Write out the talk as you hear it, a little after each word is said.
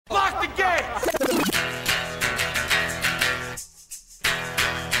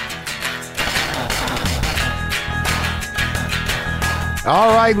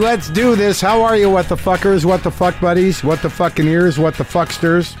All right, let's do this. How are you, what the fuckers, what the fuck buddies, what the fucking ears, what the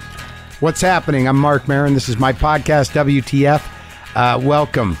fucksters? What's happening? I'm Marc Maron. This is my podcast, WTF.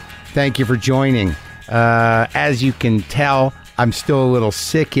 Welcome. Thank you for joining. As you can tell, I'm still a little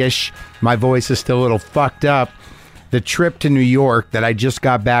sickish. My voice is still a little fucked up. The trip to New York that I just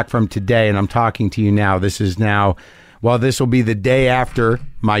got back from today, and I'm talking to you now, this will be the day after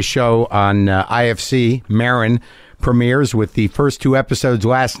my show on IFC, Maron, premieres with the first 2 episodes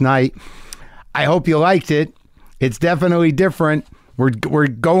last night. I hope you liked it. It's definitely different. We're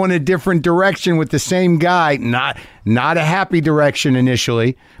going a different direction with the same guy. Not a happy direction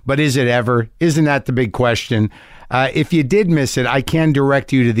initially, but is it ever? Isn't that the big question? If you did miss it, I can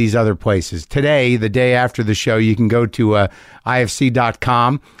direct you to these other places. Today, the day after the show, you can go to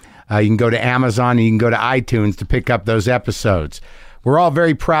ifc.com. You can go to Amazon, and you can go to iTunes to pick up those episodes. We're all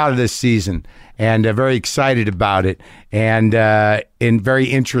very proud of this season and very excited about it and very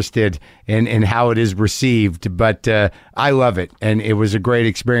interested in how it is received. But I love it, and it was a great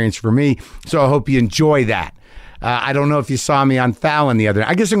experience for me, so I hope you enjoy that. I don't know if you saw me on Fallon the other night.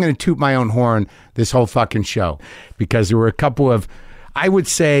 I guess I'm going to toot my own horn this whole fucking show because there were a couple of, I would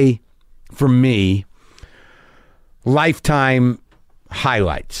say, for me, lifetime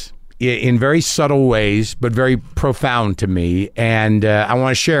highlights in very subtle ways, but very profound to me. And I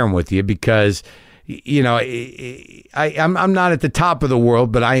want to share them with you because, you know, I'm not at the top of the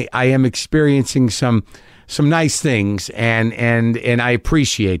world, but I am experiencing some nice things, and I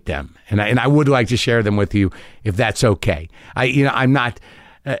appreciate them, and I would like to share them with you if that's okay. I'm not.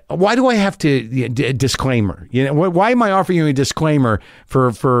 Why do I have to disclaimer? Why am I offering you a disclaimer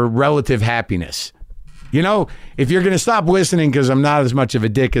for relative happiness? If you're going to stop listening because I'm not as much of a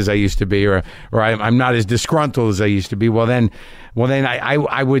dick as I used to be, or I'm not as disgruntled as I used to be, well then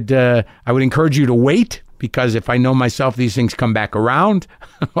I would encourage you to wait, because if I know myself, these things come back around,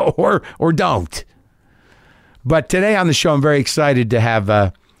 or don't. But today on the show, I'm very excited to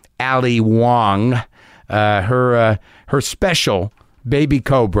have Ali Wong, her special Baby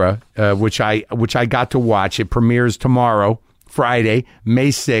Cobra, which I got to watch. It premieres tomorrow, Friday,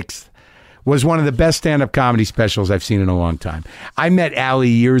 May 6th. Was one of the best stand-up comedy specials I've seen in a long time. I met Ali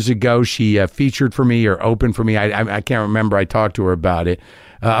years ago. She featured for me or opened for me. I can't remember. I talked to her about it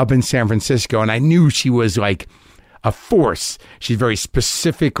up in San Francisco, and I knew she was like a force. She's very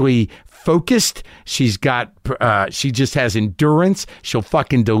specifically focused. She's got, she just has endurance. She'll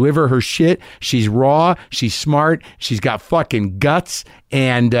fucking deliver her shit. She's raw. She's smart. She's got fucking guts,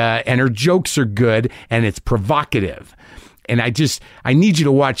 and her jokes are good, and it's provocative. And I need you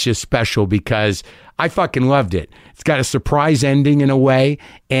to watch this special because I fucking loved it. It's got a surprise ending in a way,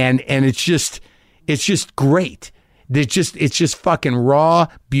 and it's just great. It's just fucking raw,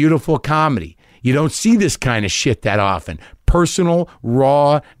 beautiful comedy. You don't see this kind of shit that often. Personal,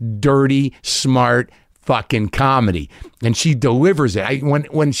 raw, dirty, smart fucking comedy. And she delivers it.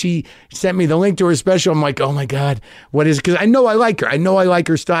 When she sent me the link to her special, I'm like, oh my God, what is it? Because I know I like her. I know I like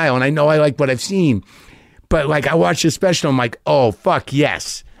her style, and I know I like what I've seen. But like, I watched this special, I'm like, oh, fuck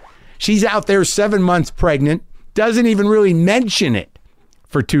yes. She's out there 7 months pregnant, doesn't even really mention it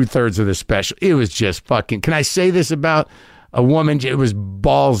for 2/3 of the special. It was just fucking, can I say this about a woman? It was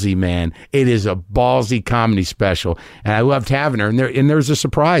ballsy, man. It is a ballsy comedy special. And I loved having her. And there's a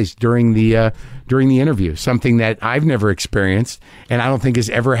surprise during the interview, something that I've never experienced and I don't think has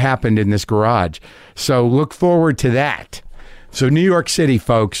ever happened in this garage. So look forward to that. So New York City,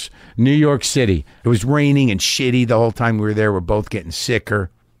 folks. New York City. It was raining and shitty the whole time we were there. We're both getting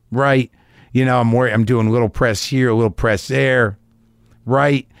sicker, right? I'm doing a little press here, a little press there,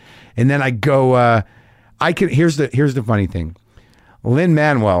 right? And then I go, here's the funny thing.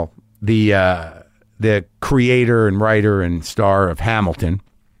 Lin-Manuel, the creator and writer and star of Hamilton,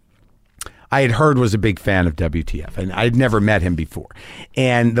 I had heard was a big fan of WTF, and I'd never met him before.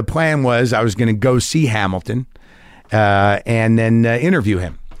 And the plan was I was going to go see Hamilton and then interview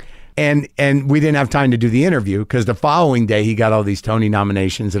him. And we didn't have time to do the interview because the following day he got all these Tony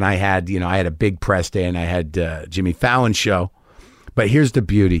nominations, and I had a big press day, and I had Jimmy Fallon's show. But here's the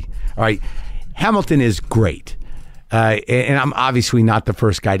beauty. All right, Hamilton is great. And I'm obviously not the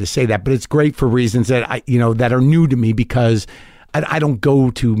first guy to say that, but it's great for reasons that that are new to me because I don't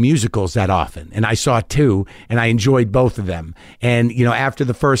go to musicals that often, and I saw 2, and I enjoyed both of them. And, after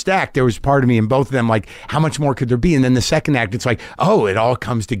the first act, there was part of me in both of them like, how much more could there be? And then the second act, it's like, oh, it all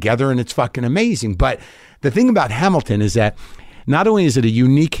comes together, and it's fucking amazing. But the thing about Hamilton is that not only is it a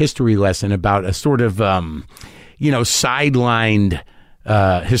unique history lesson about a sort of, sidelined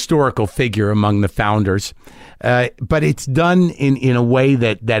historical figure among the founders. But it's done in a way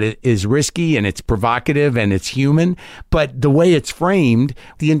that it is risky and it's provocative and it's human. But the way it's framed,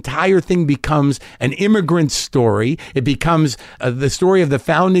 the entire thing becomes an immigrant story. It becomes the story of the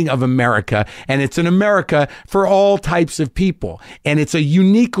founding of America. And it's an America for all types of people. And it's a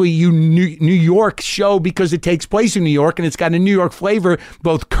uniquely New York show because it takes place in New York and it's got a New York flavor,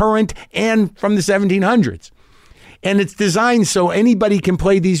 both current and from the 1700s. And it's designed so anybody can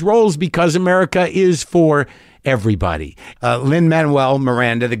play these roles because America is for everybody. Lin-Manuel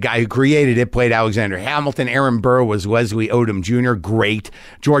Miranda, the guy who created it, played Alexander Hamilton. Aaron Burr was Leslie Odom Jr., great.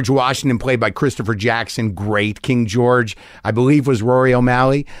 George Washington, played by Christopher Jackson, great. King George, I believe, was Rory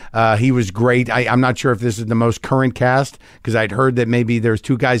O'Malley. He was great. I'm not sure if this is the most current cast, because I'd heard that maybe there's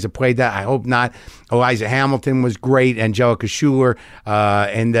two guys that played that. I hope not. Eliza Hamilton was great. Angelica Schuler,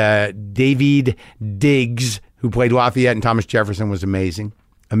 and David Diggs, who played Lafayette and Thomas Jefferson, was amazing.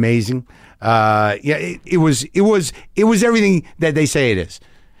 It was everything that they say it is.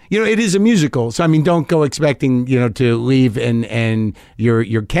 It is a musical. So, I mean, don't go expecting, to leave and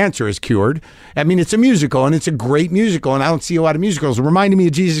your cancer is cured. I mean, it's a musical and it's a great musical. And I don't see a lot of musicals. It reminded me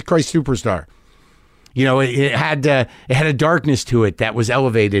of Jesus Christ Superstar. It had a darkness to it that was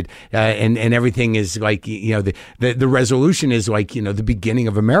elevated, and everything is like, the resolution is like, the beginning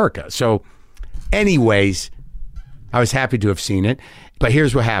of America. So anyways, I was happy to have seen it, but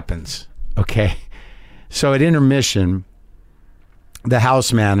here's what happens. Okay. So at intermission, the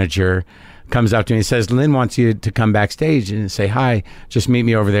house manager comes up to me and says, Lynn wants you to come backstage and say, hi, just meet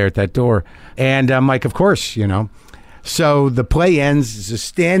me over there at that door. And I'm like, of course, So the play ends. It's a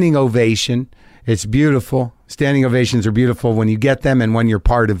standing ovation. It's beautiful. Standing ovations are beautiful when you get them and when you're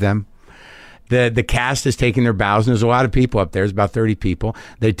part of them. The cast is taking their bows, and there's a lot of people up there. There's about 30 people.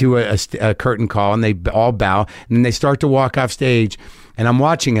 They do a curtain call, and they all bow, and then they start to walk off stage, and I'm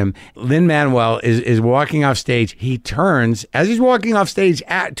watching him. Lin-Manuel is walking off stage. He turns, as he's walking off stage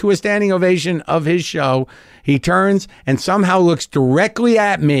to a standing ovation of his show, he turns and somehow looks directly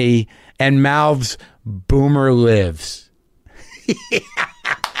at me and mouths, "Boomer lives."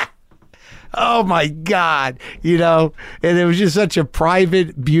 Oh my God, and it was just such a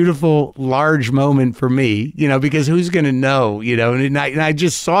private, beautiful, large moment for me, because who's going to know, and I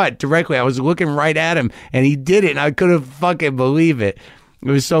just saw it directly. I was looking right at him and he did it and I couldn't fucking believe it. It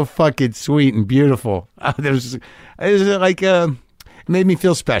was so fucking sweet and beautiful. It was like, it made me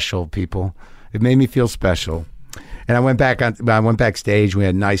feel special, people. It made me feel special. And I went backstage. We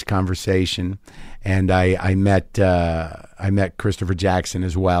had a nice conversation, and I met Christopher Jackson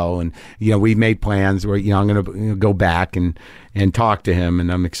as well. And we made plans where I'm going to go back and talk to him,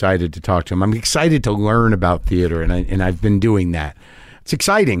 and I'm excited to talk to him. I'm excited to learn about theater, and I've been doing that. It's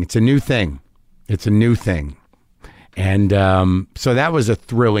exciting. It's a new thing. And so that was a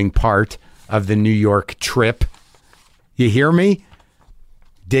thrilling part of the New York trip. You hear me?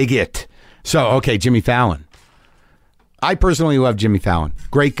 Dig it. So, okay, Jimmy Fallon. I personally love Jimmy Fallon.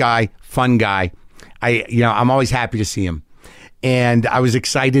 Great guy, fun guy. I'm always happy to see him. And I was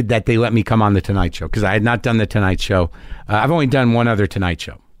excited that they let me come on The Tonight Show because I had not done The Tonight Show. I've only done one other Tonight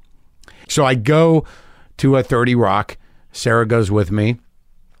Show. So I go to a 30 Rock. Sarah goes with me,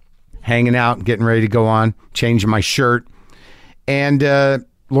 hanging out, getting ready to go on, changing my shirt. And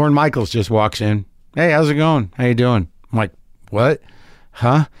Lorne Michaels just walks in. Hey, how's it going? How you doing? I'm like, what?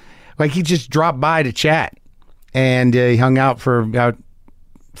 Huh? Like he just dropped by to chat. And he hung out for about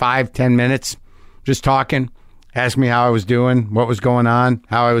 5-10 minutes, just talking, asked me how I was doing, what was going on,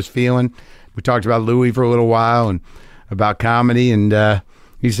 how I was feeling. We talked about Louis for a little while and about comedy. And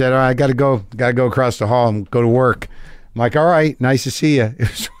he said, all right, I got to go across the hall and go to work. I'm like, all right, nice to see you.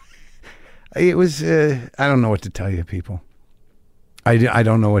 It was I don't know what to tell you, people. I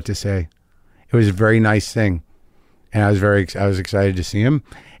don't know what to say. It was a very nice thing. And I was excited to see him.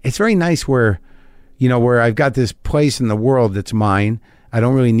 It's very nice where I've got this place in the world that's mine. I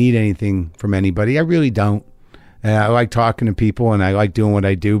don't really need anything from anybody. I really don't. And I like talking to people and I like doing what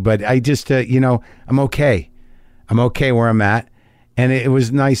I do, but I just, I'm okay. I'm okay where I'm at. And it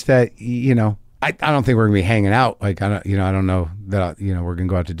was nice that, I don't think we're going to be hanging out. Like, I don't know that, we're going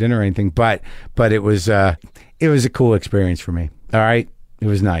to go out to dinner or anything, but it was a cool experience for me. All right. It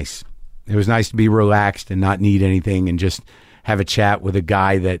was nice. It was nice to be relaxed and not need anything and just have a chat with a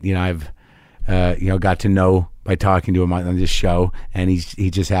guy that, I've, got to know by talking to him on this show, and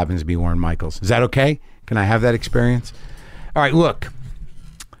he just happens to be Lorne Michaels. Is that okay? Can I have that experience? All right, look,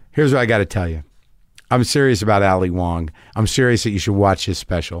 here's what I got to tell you. I'm serious about Ali Wong. I'm serious that you should watch his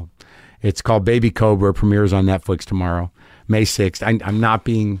special. It's called Baby Cobra, premieres on Netflix tomorrow, May 6th. I'm not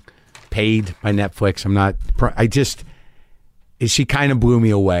being paid by Netflix. she kind of blew me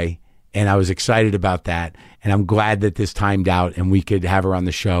away, and I was excited about that. And I'm glad that this timed out and we could have her on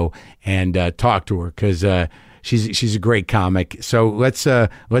the show and talk to her, because she's a great comic. So let's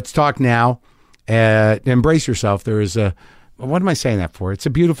talk now. Embrace yourself. There is a, what am I saying that for? It's a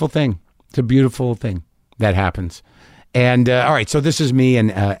beautiful thing. It's a beautiful thing that happens. And all right, so this is me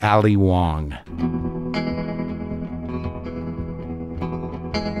and Ali Wong.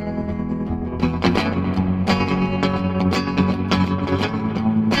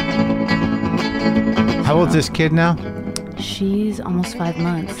 How old's this kid now? She's almost 5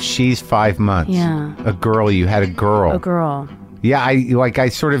 months. She's 5 months. Yeah. A girl. You had a girl. A girl. Yeah, I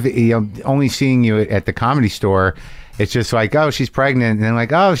sort of, only seeing you at the Comedy Store, it's just like, oh, she's pregnant, and then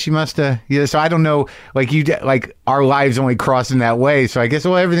like, oh, she must have, so I don't know, like our lives only cross in that way, so I guess,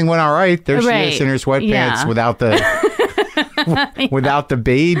 well, everything went all right. There she is in her sweatpants without the, without the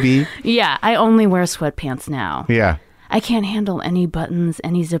baby. Yeah, I only wear sweatpants now. Yeah. I can't handle any buttons,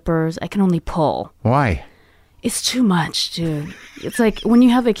 any zippers. I can only pull. Why? It's too much, dude. It's like when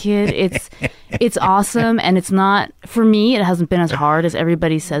you have a kid, it's awesome, and it's not, for me, it hasn't been as hard as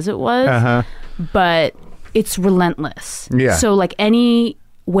everybody says it was, but it's relentless. Yeah. So like any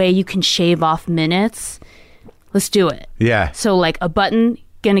way you can shave off minutes, let's do it. Yeah. So like a button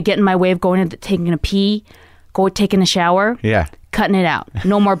gonna get in my way of going and taking a pee, taking a shower. Yeah. Cutting it out.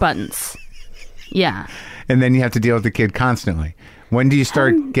 No more buttons. Yeah. And then you have to deal with the kid constantly. When do you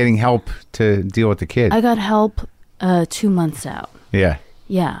start getting help to deal with the kid? I got help 2 months out. Yeah.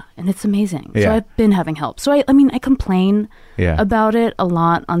 Yeah, and it's amazing. Yeah. So I've been having help. So I mean, I complain about it a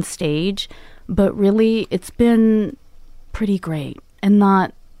lot on stage, but really it's been pretty great, and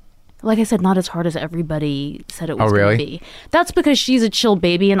not, like I said, not as hard as everybody said it was going to be. That's because she's a chill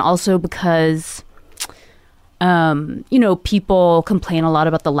baby, and also because, people complain a lot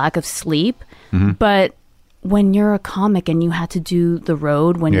about the lack of sleep, but when you're a comic and you had to do the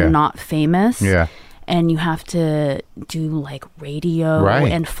road when you're not famous, and you have to do like radio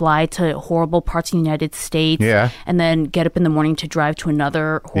and fly to horrible parts of the United States, and then get up in the morning to drive to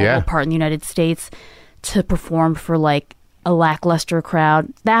another horrible part in the United States to perform for like a lackluster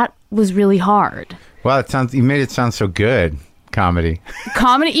crowd, that was really hard. Well, you made it sound so good. Comedy,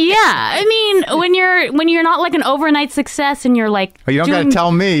 yeah. I mean, when you're not like an overnight success, and you're like, you don't got to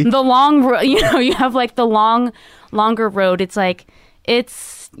tell me the long road. You have like the longer road. It's like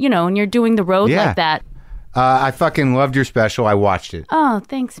and you're doing the road like that. I fucking loved your special. I watched it. Oh,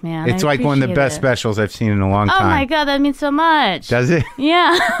 thanks, man. It's like one of the best specials I've seen in a long time. Oh my God, that means so much. Does it?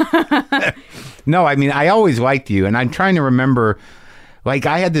 Yeah. No, I mean, I always liked you, and I'm trying to remember. Like,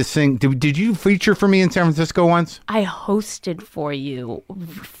 I had this thing. Did you feature for me in San Francisco once? I hosted for you,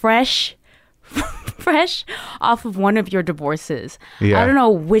 fresh off of one of your divorces. Yeah. I don't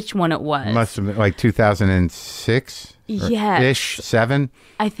know which one it was. Must have been like 2006? Yeah. Ish, 7?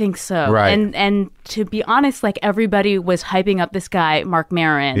 I think so. Right. And to be honest, like everybody was hyping up this guy, Marc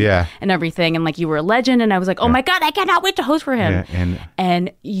Maron, and everything. And like you were a legend. And I was like, oh my God, I cannot wait to host for him. Yeah,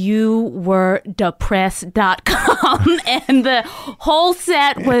 and you were depressed.com. And the whole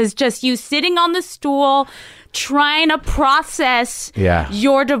set was just you sitting on the stool trying to process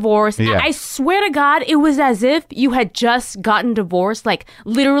your divorce. Yeah. I swear to God, it was as if you had just gotten divorced, like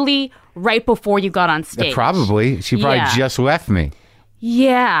literally right before you got on stage. Probably. She probably just left me.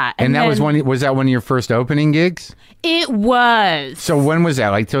 Yeah. And that was that one of your first opening gigs? It was. So when was that?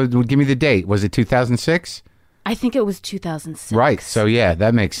 Like, so give me the date. Was it 2006? I think it was 2006. Right. So yeah,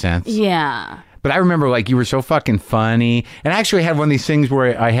 that makes sense. Yeah. But I remember, like, you were so fucking funny. And I actually had one of these things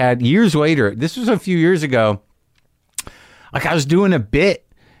where I had, years later, this was a few years ago, like, I was doing a bit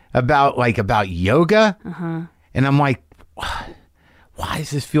about yoga. And I'm like, why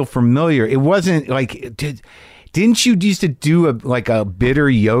does this feel familiar? It wasn't, like, didn't you used to do a bitter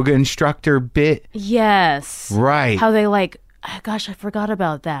yoga instructor bit? Yes. Right. How they, like, gosh, I forgot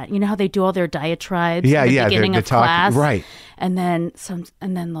about that. You know how they do all their diatribes at the beginning of class? Right. And then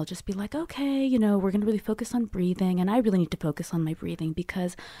they'll just be like, okay, we're going to really focus on breathing. And I really need to focus on my breathing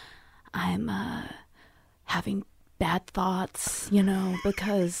because I'm having bad thoughts,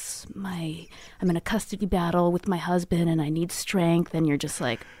 because I'm in a custody battle with my husband and I need strength. And you're just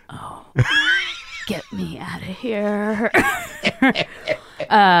like, oh, get me out of here.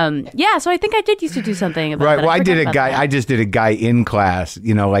 So I think I did used to do something about that. Well, I just did a guy in class,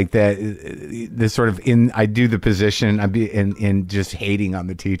 like the sort of I do the position, I'd be in just hating on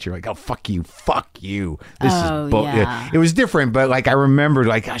the teacher, like, oh, fuck you. This is yeah. It was different, but like I remembered,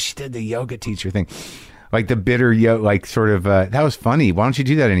 like, oh, she did the yoga teacher thing, like the bitter yoga, like sort of that was funny. Why don't you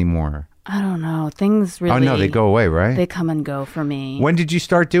do that anymore? I don't know. Things really. Oh no, they go away, right? They come and go for me. When did you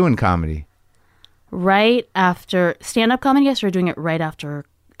start doing comedy? right after stand-up comedy. I started doing it right after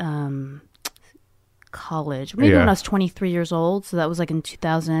college. Maybe when I was 23 years old. So that was like in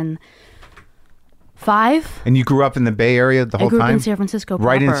 2005. And you grew up in the Bay Area the whole time? I grew up in San Francisco proper.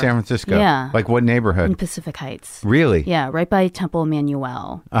 Right in San Francisco? Yeah. Like what neighborhood? In Pacific Heights. Really? Yeah, right by Temple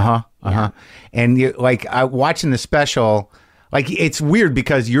Emmanuel. Yeah. And you, like watching the special, like it's weird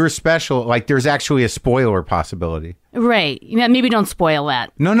because your special, like there's actually a spoiler possibility. Right. Yeah, maybe don't spoil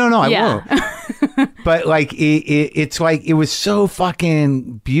that. No, I won't. But like it's like it was so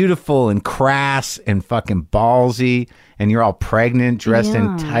fucking beautiful and crass and fucking ballsy, and you're all pregnant, dressed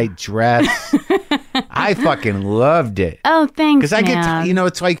in tight dress. I fucking loved it. Oh, thanks, because I man. get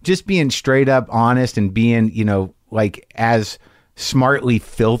it's like just being straight up honest and being like as smartly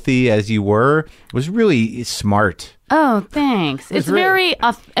filthy as you were was really smart. Oh, thanks. It's very,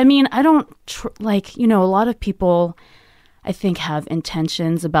 I mean, I don't, a lot of people, I think, have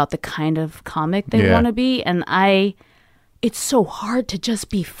intentions about the kind of comic they want to be. And it's so hard to just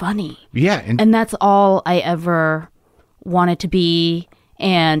be funny. Yeah. And that's all I ever wanted to be.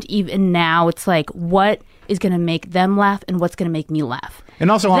 And even now, it's like, what is going to make them laugh and what's going to make me laugh? And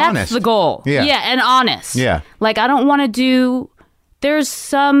also honest. That's the goal. Yeah. Yeah, and honest. Yeah. Like, I don't want to do, there's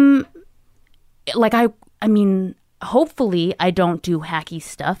some, like, I mean, hopefully I don't do hacky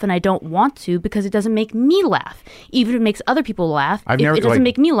stuff, and I don't want to because it doesn't make me laugh. Even if it makes other people laugh, if it doesn't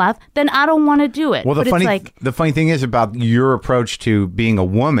make me laugh, then I don't want to do it. Well, the funny thing is about your approach to being a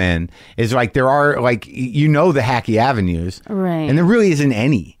woman is like there are like the hacky avenues, right? And there really isn't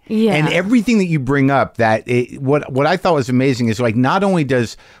any. Yeah. And everything that you bring up, what I thought was amazing is like not only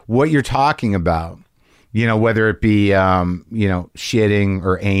does what you're talking about, whether it be shitting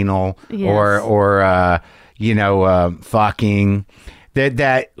or anal or fucking,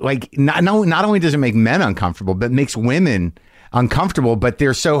 that like not only does it make men uncomfortable, but makes women uncomfortable, but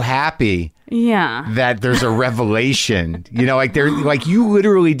they're so happy that there's a revelation. Like they're like you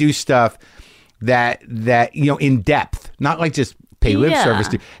literally do stuff that in depth, not like just pay lip service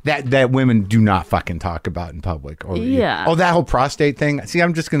to that women do not fucking talk about in public. Or that whole prostate thing. See,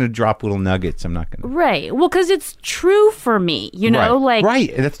 I'm just gonna drop little nuggets. I'm not gonna. Right. Well, because it's true for me. Like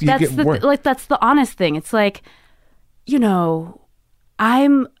right. That's the honest thing. It's like,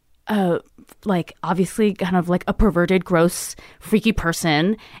 I'm like obviously kind of like a perverted, gross, freaky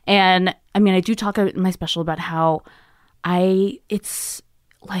person, and I mean I do talk in my special about how it's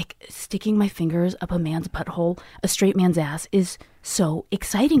like sticking my fingers up a man's butthole, a straight man's ass is so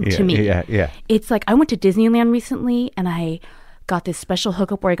exciting to me. Yeah. It's like I went to Disneyland recently and I got this special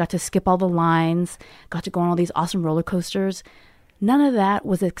hookup where I got to skip all the lines, got to go on all these awesome roller coasters. None of that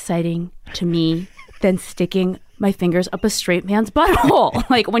was exciting to me than sticking my fingers up a straight man's butthole.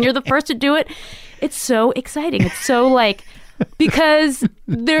 Like when you're the first to do it, it's so exciting. It's so like, because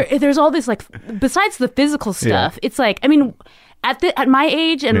there's all this like, besides the physical stuff, it's like, I mean, at my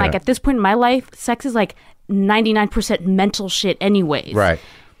age and like at this point in my life, sex is like 99% mental shit anyways. Right.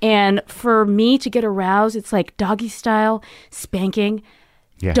 And for me to get aroused, it's like doggy style, spanking.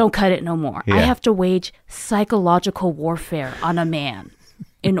 Yeah. Don't cut it no more. Yeah. I have to wage psychological warfare on a man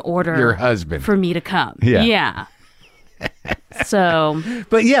in order your husband for me to come. Yeah. So,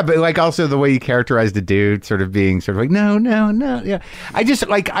 but like also the way you characterize the dude sort of being sort of like, no. Yeah. I just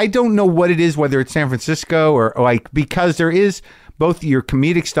like, I don't know what it is, whether it's San Francisco or like, because there is both your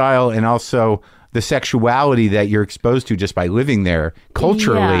comedic style and also the sexuality that you're exposed to just by living there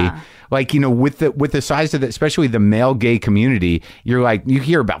culturally. Yeah. Like, with the size of especially the male gay community, you're like, you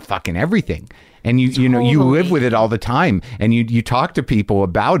hear about fucking everything. And you live with it all the time, and you talk to people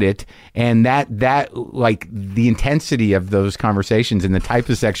about it, and that like the intensity of those conversations and the type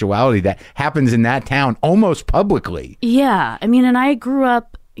of sexuality that happens in that town almost publicly. Yeah, I mean, and I grew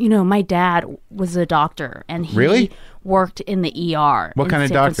up. My dad was a doctor, and he worked in the ER. What kind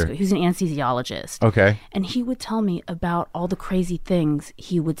of doctor? He was an anesthesiologist. Okay. And he would tell me about all the crazy things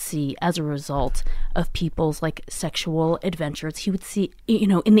he would see as a result of people's like sexual adventures. He would see,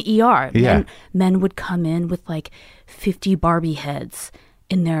 in the ER. Yeah. Men would come in with like 50 Barbie heads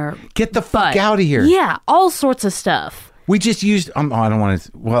in their Get the fuck out of here. Yeah, all sorts of stuff. We just used, I don't want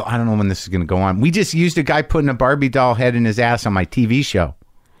to, well, I don't know when this is going to go on. We just used a guy putting a Barbie doll head in his ass on my TV show.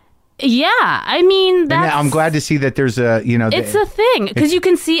 Yeah, I mean, that's... I'm glad to see that there's a, It's a thing, because you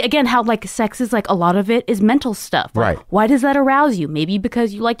can see, again, how, like, sex is, like, a lot of it is mental stuff. Like, right. Why does that arouse you? Maybe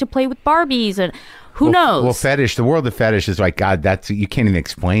because you like to play with Barbies, and who knows? Well, fetish, the world of fetish is like, God, you can't even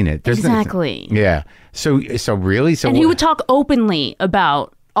explain it. Exactly. Yeah. So really? So and he would talk openly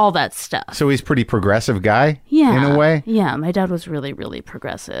about all that stuff. So he's a pretty progressive guy? Yeah. In a way? Yeah, my dad was really, really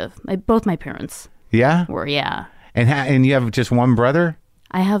progressive. Both my parents were, yeah. And you have just one brother?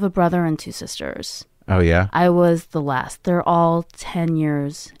 I have a brother and 2 sisters. Oh, yeah? I was the last. They're all 10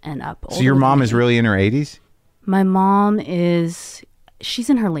 years and up. So your mom is really in her 80s? My mom she's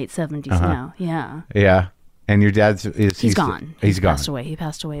in her late 70s now. Yeah. Yeah. And your dad's... He's gone. He's gone. Passed away. He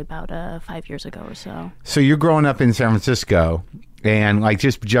passed away about 5 years ago or so. So you're growing up in San Francisco, and like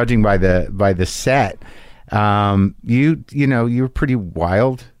just judging by the set, you were pretty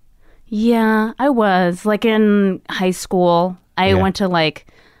wild. Yeah, I was. Like in high school, I went to like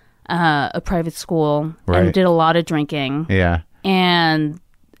a private school and did a lot of drinking. Yeah. And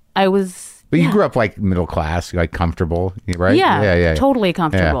I was... But you grew up like middle class, like comfortable, right? Yeah. Totally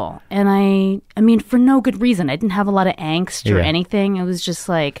comfortable. Yeah. And I mean, for no good reason. I didn't have a lot of angst or anything. It was just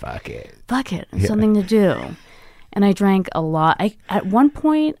like, fuck it. It's something to do. And I drank a lot. At one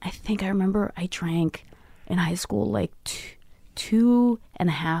point, I think I remember I drank in high school like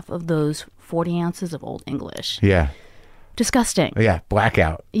 2.5 of those 40 ounces of Old English. Yeah. Disgusting. Yeah,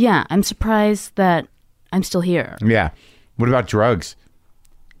 blackout. Yeah, I'm surprised that I'm still here. Yeah. What about drugs?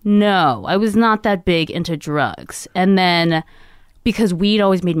 No, I was not that big into drugs. And then because weed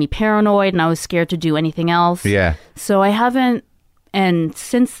always made me paranoid and I was scared to do anything else. Yeah. So I haven't, and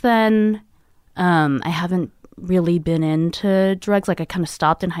since then, I haven't really been into drugs. Like I kind of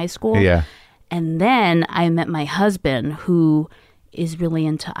stopped in high school. Yeah. And then I met my husband who is really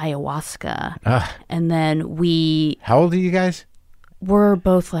into ayahuasca. And then How old are you guys? We're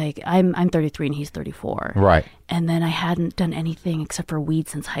both like, I'm 33 and he's 34. Right. And then I hadn't done anything except for weed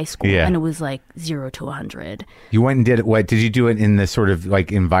since high school. Yeah. And it was like 0 to 100. You went and did it. What did you do it in this sort of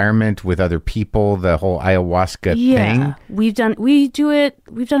like environment with other people? The whole ayahuasca thing. We've done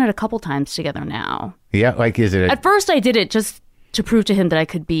it a couple times together now. Yeah. Like, is it? At first I did it just to prove to him that I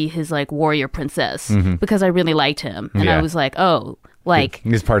could be his like warrior princess because I really liked him. And I was like, oh, like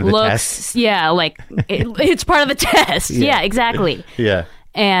it's part of the test. Yeah. Like it's part of the test. Yeah, exactly. Yeah.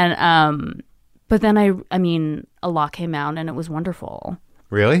 And, but then I mean, a lot came out and it was wonderful.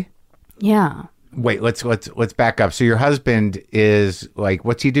 Really? Yeah. Wait, let's back up. So your husband is like,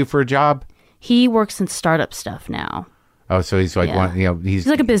 what's he do for a job? He works in startup stuff now. Oh, so he's like he's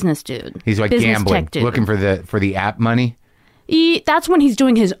like a business dude. He's like business gambling, tech dude. looking for the app money. That's when he's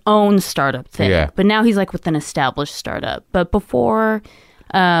doing his own startup thing. Yeah. But now he's like with an established startup. But before,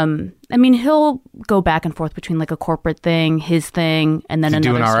 I mean, he'll go back and forth between like a corporate thing, his thing, and then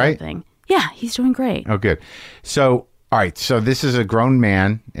another startup thing. Yeah, he's doing great. Oh, good. So, all right. So this is a grown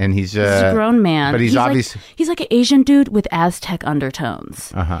man, and he's a grown man, but he's obviously he's like an Asian dude with Aztec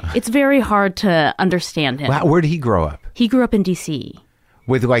undertones. It's very hard to understand him. Where did he grow up? He grew up in D.C.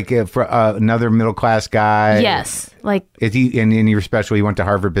 With like another middle class guy. Yes, like is he? And in your special, he went to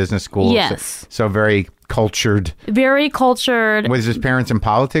Harvard Business School. Yes, so very cultured. Very cultured. Was his parents in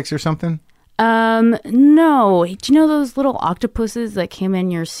politics or something? No. Do you know those little octopuses that came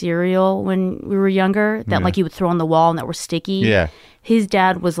in your cereal when we were younger that like you would throw on the wall and that were sticky? Yeah. His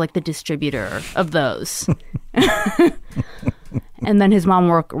dad was like the distributor of those. And then his mom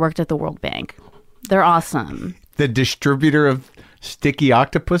worked at the World Bank. They're awesome. The distributor of sticky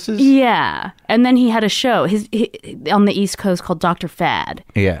octopuses? Yeah. And then he had a show on the East Coast called Dr. Fad.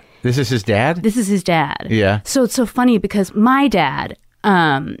 Yeah. This is his dad? This is his dad. Yeah. So it's so funny because my dad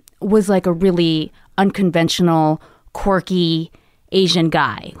was like a really unconventional, quirky Asian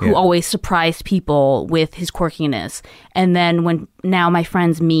guy who always surprised people with his quirkiness. And then when now my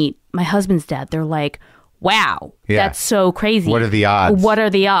friends meet my husband's dad, they're like, wow, that's so crazy. What are the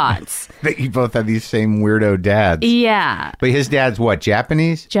odds? That you both have these same weirdo dads. Yeah. But his dad's what,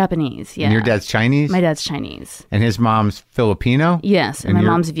 Japanese? Japanese, yeah. And your dad's Chinese? My dad's Chinese. And his mom's Filipino? Yes, and my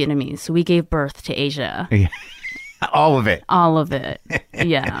mom's Vietnamese. So we gave birth to Asia. Yeah. All of it. All of it.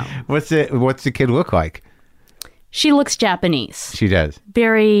 Yeah. What's the kid look like? She looks Japanese. She does.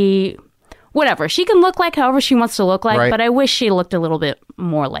 Very, whatever. She can look like however she wants to look like, right. But I wish she looked a little bit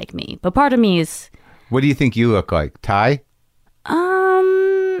more like me. But part of me is... What do you think you look like? Thai?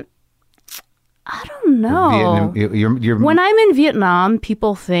 I don't know. You're... When I'm in Vietnam,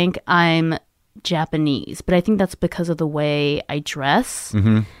 people think I'm Japanese, but I think that's because of the way I dress.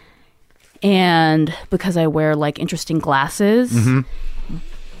 Mm-hmm. And because I wear like interesting glasses. Mm-hmm.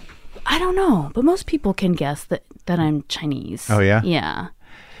 I don't know, but most people can guess that I'm Chinese. Oh yeah? Yeah.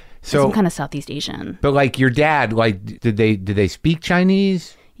 So I'm kind of Southeast Asian. But like your dad, like did they speak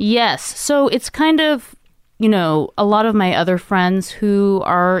Chinese? Yes. So it's kind of, a lot of my other friends who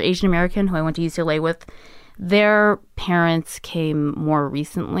are Asian American, who I went to UCLA with, their parents came more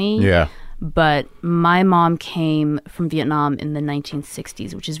recently. Yeah. But my mom came from Vietnam in the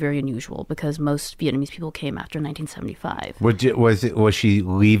 1960s, which is very unusual because most Vietnamese people came after 1975. Was she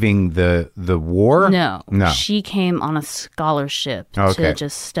leaving the war? No. She came on a scholarship to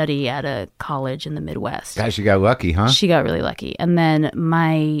just study at a college in the Midwest. Gosh, she got lucky, huh? She got really lucky. And then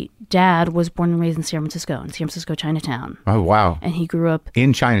my dad was born and raised in San Francisco, Chinatown. Oh, wow. And he grew up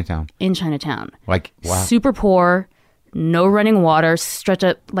in Chinatown. Like, wow. Super poor. No running water, slept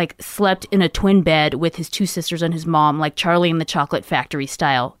in a twin bed with his two sisters and his mom, like Charlie in the Chocolate Factory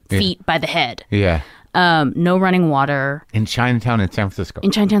style, feet by the head. Yeah. No running water. In Chinatown in San Francisco.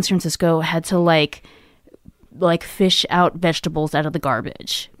 San Francisco, had to like fish out vegetables out of the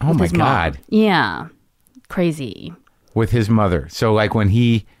garbage. Oh my God. Yeah. Crazy. With his mother. So like when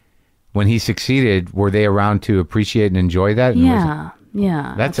he succeeded, were they around to appreciate and enjoy that? Yeah.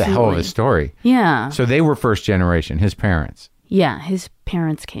 Yeah, that's absolutely. a hell of a story. Yeah. So they were first generation, his parents. Yeah, his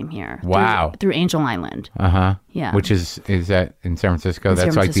parents came here. Wow. Through Angel Island. Uh-huh. Yeah. Which is that in San Francisco?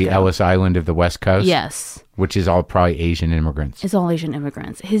 That's San like the Francisco. Ellis Island of the West Coast? Yes. Which is all probably Asian immigrants. It's all Asian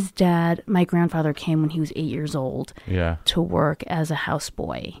immigrants. His dad, my grandfather, came when he was 8 years old to work as a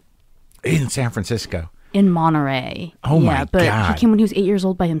houseboy. In San Francisco? In Monterey. Oh, my but God. He came when he was 8 years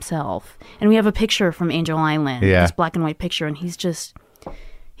old by himself. And we have a picture from Angel Island. Yeah. This black and white picture. And he's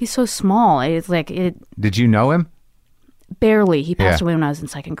so small. It's like it. Did you know him? Barely. He passed away when I was in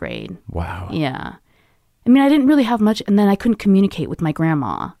second grade. Wow. Yeah. I mean, I didn't really have much, and then I couldn't communicate with my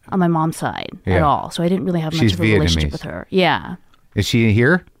grandma on my mom's side at all. So I didn't really have much of a relationship with her. Yeah. Is she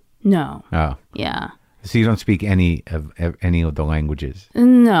here? No. Oh. Yeah. So you don't speak any of the languages?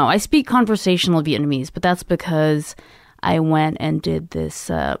 No, I speak conversational Vietnamese, but that's because I went and did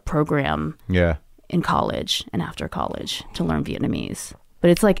this program in college and after college to learn Vietnamese. But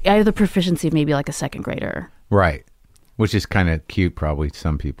it's like I have the proficiency of maybe like a second grader. Right. Which is kind of cute probably to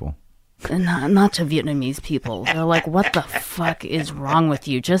some people. And not to Vietnamese people. They're like, what the fuck is wrong with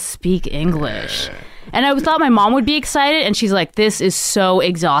you? Just speak English. And I thought my mom would be excited, and she's like, this is so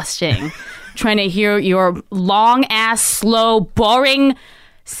exhausting. Trying to hear your long-ass, slow, boring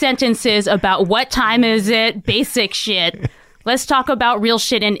sentences about what time is it, basic shit. Let's talk about real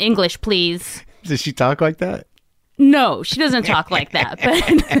shit in English, please. Does she talk like that? No, she doesn't talk like that,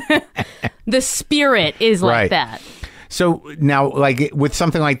 but the spirit is like that. So now, like with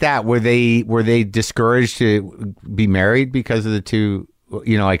something like that, were they discouraged to be married because of the two,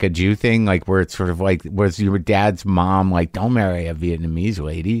 like a Jew thing, like where it's sort of like, was your dad's mom like, don't marry a Vietnamese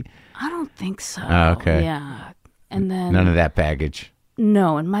lady? I don't think so. Oh, okay. Yeah. And then none of that baggage.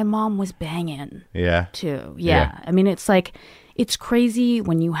 No, and my mom was banging. Yeah. Too. Yeah. I mean, it's like, it's crazy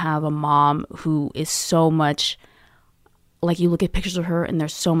when you have a mom who is so much. Like you look at pictures of her and they're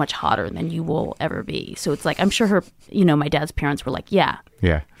so much hotter than you will ever be. So it's like, I'm sure her, my dad's parents were like, yeah,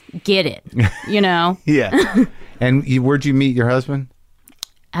 get it, Yeah. And where'd you meet your husband?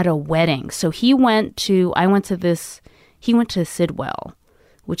 At a wedding. So he went to Sidwell,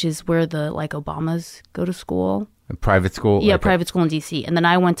 which is where the like Obamas go to school. A private school? Yeah, private school in DC. And then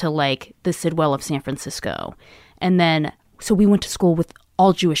I went to like the Sidwell of San Francisco. And then, so we went to school with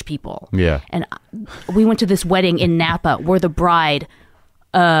all Jewish people. Yeah. And we went to this wedding in Napa where the bride,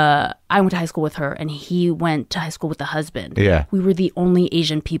 I went to high school with her and he went to high school with the husband. Yeah. We were the only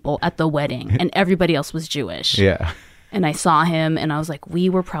Asian people at the wedding and everybody else was Jewish. Yeah. And I saw him and I was like, we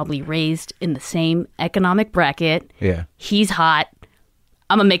were probably raised in the same economic bracket. Yeah. He's hot.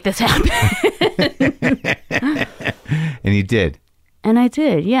 I'm going to make this happen. And you did. And I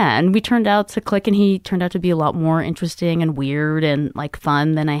did, yeah. And we turned out to click, and he turned out to be a lot more interesting and weird and like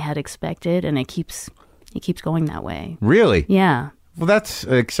fun than I had expected. And it keeps going that way. Really? Yeah. Well, that's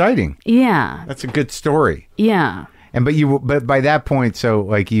exciting. Yeah. That's a good story. Yeah. And but by that point, so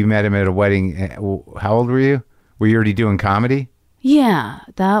like you met him at a wedding. How old were you? Were you already doing comedy? Yeah,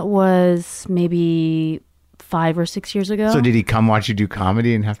 that was maybe 5 or 6 years ago. So did he come watch you do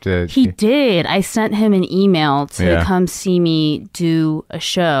comedy and have to? He did. I sent him an email to come see me do a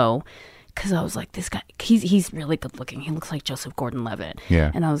show because I was like, this guy, he's really good looking. He looks like Joseph Gordon-Levitt.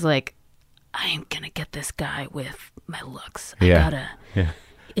 Yeah. And I was like, I am going to get this guy with my looks. Yeah.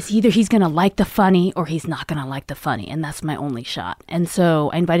 It's either he's going to like the funny or he's not going to like the funny. And that's my only shot. And so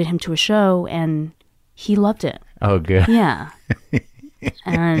I invited him to a show and he loved it. Oh, good. Yeah.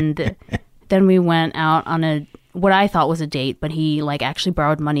 And then we went out on what I thought was a date, but he like actually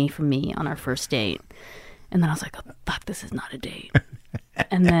borrowed money from me on our first date. And then I was like, oh, fuck, this is not a date.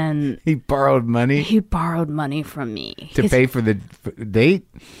 And then he borrowed money? He borrowed money from me. To pay for the date?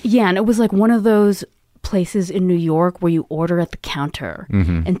 Yeah, and it was like one of those places in New York where you order at the counter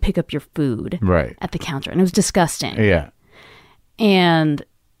and pick up your food right at the counter. And it was disgusting. Yeah. And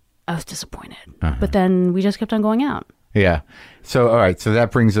I was disappointed. But then we just kept on going out. Yeah. So, all right. So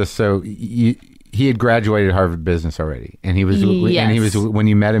that brings us. So he had graduated Harvard Business already, and he was. Yes. And he was when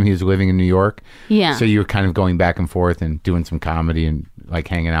you met him, he was living in New York. Yeah. So you were kind of going back and forth and doing some comedy and like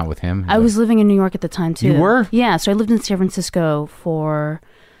hanging out with him. I was living in New York at the time too. You were? Yeah. So I lived in San Francisco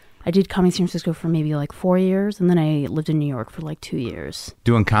I did comedy in San Francisco for maybe like 4 years, and then I lived in New York for like 2 years.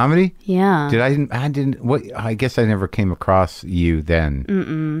 Doing comedy? Yeah. I didn't. What? I guess I never came across you then.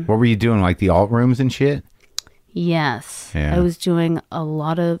 Mm-mm. What were you doing? Like the alt rooms and shit? Yes. Yeah. I was doing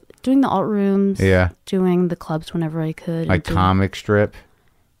doing the alt rooms. Yeah. Doing the clubs whenever I could. Like comic strip?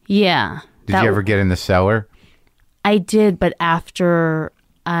 Yeah. Did you ever get in the cellar? I did, but after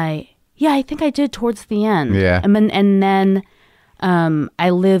I think I did towards the end. Yeah. And then I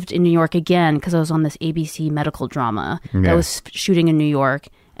lived in New York again because I was on this ABC medical drama that was shooting in New York.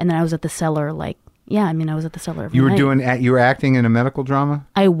 And then I was at the cellar I was at the cellar every night. You were acting in a medical drama?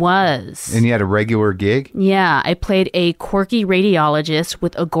 I was. And you had a regular gig? Yeah, I played a quirky radiologist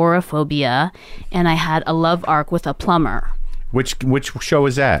with agoraphobia, and I had a love arc with a plumber. Which show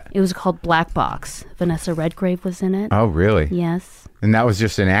was that? It was called Black Box. Vanessa Redgrave was in it. Oh, really? Yes. And that was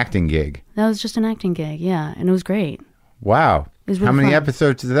just an acting gig? That was just an acting gig, yeah, and it was great. Wow. It was really How many fun.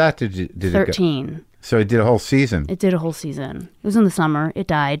 episodes of that did 13. it go? So it did a whole season? It did a whole season. It was in the summer. It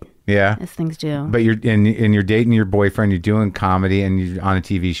died. Yeah. As things do. But you're dating your boyfriend, you're doing comedy, and you're on a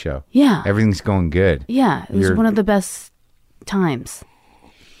TV show. Yeah. Everything's going good. Yeah. It was one of the best times.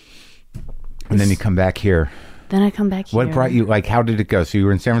 And then you come back here. Then I come back here. What brought you, how did it go? So you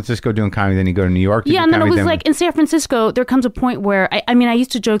were in San Francisco doing comedy, then you go to New York to do and then it comedy, was like in San Francisco, there comes a point where, I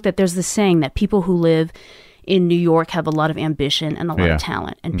used to joke that there's this saying that people who live in New York have a lot of ambition and a lot of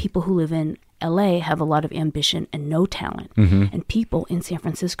talent. And people who live in LA have a lot of ambition and no talent. Mm-hmm. And people in San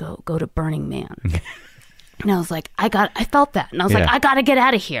Francisco go to Burning Man. And I was like, I felt that. And I was like, I got to get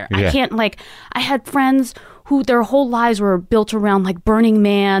out of here. I can't, I had friends who their whole lives were built around Burning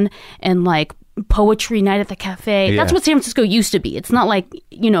Man and poetry night at the cafe. That's what San Francisco used to be. It's not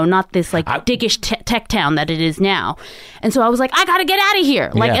not this dickish tech town that it is now. And so I was like, I gotta get out of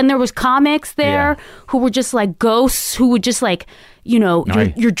here. And there was comics there who were just ghosts who would just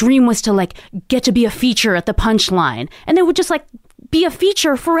your dream was to get to be a feature at the Punchline, and they would just be a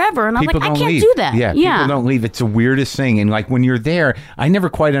feature forever. And I'm people I can't leave. do that. Yeah, people don't leave. It's the weirdest thing. And when you're there, I never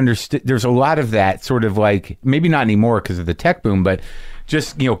quite understood. There's a lot of that sort of maybe not anymore because of the tech boom, but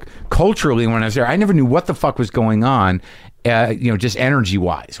just, culturally when I was there, I never knew what the fuck was going on, just energy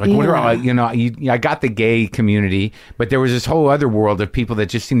wise. What are I got the gay community, but there was this whole other world of people that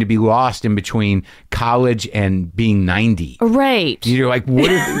just seemed to be lost in between college and being 90. Right. You're like,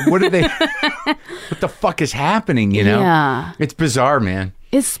 what are they, what the fuck is happening, Yeah. It's bizarre, man.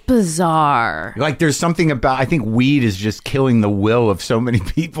 It's bizarre. There's something about, I think weed is just killing the will of so many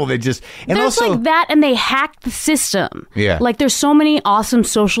people that just, and there's also that, and they hacked the system. Yeah. There's so many awesome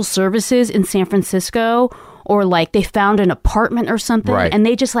social services in San Francisco, or they found an apartment or something, right. and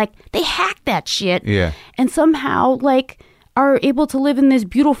they just they hacked that shit. Yeah. And somehow are able to live in this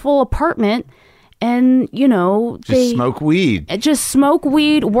beautiful apartment. And, just smoke weed. Just smoke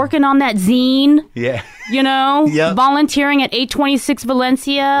weed, working on that zine. Yeah. Yep. Volunteering at 826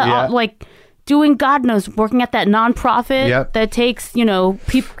 Valencia. Yeah. Doing, God knows, working at that nonprofit that takes,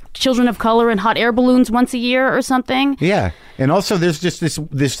 children of color in hot air balloons once a year or something. Yeah. And also there's just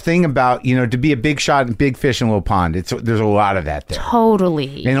this thing about, to be a big shot and big fish in a little pond. There's a lot of that there.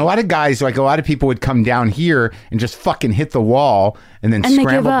 Totally. And a lot of guys, a lot of people would come down here and just fucking hit the wall and then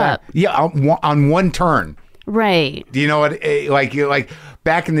scramble back. Yeah, on one turn. Right. Do you know what,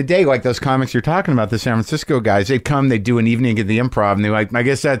 back in the day, those comics you're talking about, the San Francisco guys, they'd come, they'd do an evening at the Improv, and they're like, I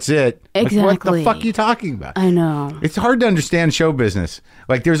guess that's it. Exactly. What the fuck are you talking about? I know. It's hard to understand show business.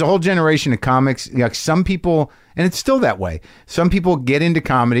 There's a whole generation of comics, some people, and it's still that way, some people get into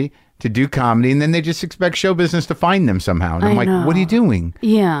comedy to do comedy, and then they just expect show business to find them somehow. And I'm like, what are you doing?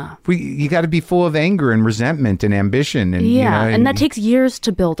 Yeah. You got to be full of anger and resentment and ambition. And, and that takes years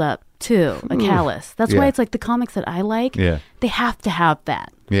to build up. Too, a callus. That's why it's the comics that I like, they have to have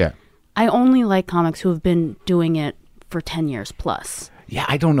that. Yeah. I only like comics who have been doing it for 10 years plus. Yeah,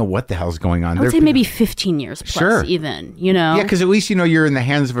 I don't know what the hell's going on. I would say maybe 15 years plus even, Yeah, because at least, you're in the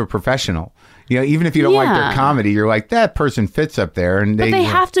hands of a professional. Even if you don't like their comedy, you're like, that person fits up there. And but they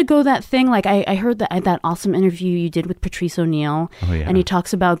have to go that thing. I heard that awesome interview you did with Patrice O'Neill. Oh, yeah. And he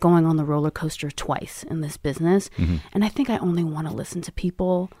talks about going on the roller coaster twice in this business. Mm-hmm. And I think I only want to listen to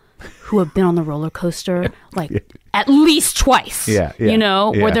people who have been on the roller coaster at least twice.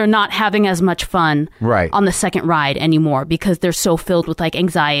 Where they're not having as much fun on the second ride anymore because they're so filled with like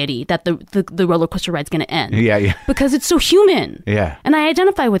anxiety that the roller coaster ride's going to end. Because it's so human. And I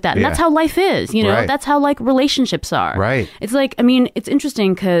identify with that. And that's how life is, That's how like relationships are. It's like, I mean, it's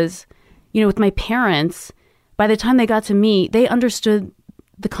interesting because, with my parents, by the time they got to me, they understood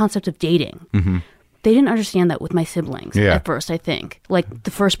the concept of dating. They didn't understand that with my siblings at first, I think. Like,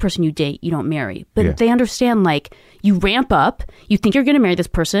 the first person you date, you don't marry. But they understand, like, you ramp up, you think you're going to marry this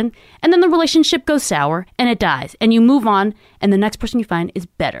person, and then the relationship goes sour, and it dies. And you move on, and the next person you find is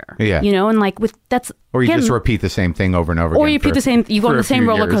better. And, like, that's... Or you just repeat the same thing over and over again. Or you repeat the same... You go on the same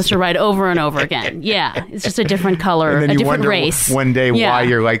roller coaster ride over and over again. It's just a different color, a different race. One day why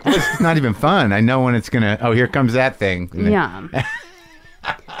you're like, well, it's not even fun. I know when it's going to... Oh, here comes that thing.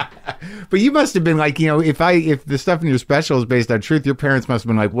 But you must have been like, if the stuff in your special is based on truth, your parents must have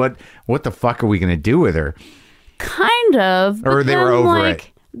been like, what the fuck are we going to do with her? Kind of. Or they were over it.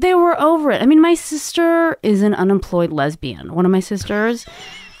 They were over it. I mean, my sister is an unemployed lesbian. One of my sisters.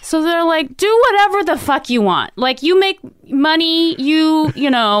 So they're like, do whatever the fuck you want. Like, you make money,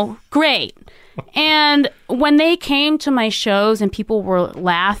 great. And when they came to my shows and people were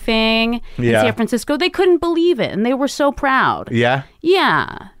laughing in San Francisco, they couldn't believe it. And they were so proud. Yeah?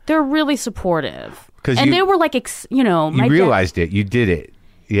 Yeah. They're really supportive. And they were like, you realized it. You did it.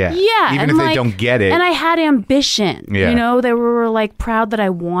 Yeah. Yeah. Even if they don't get it. And I had ambition. Yeah. They were like proud that I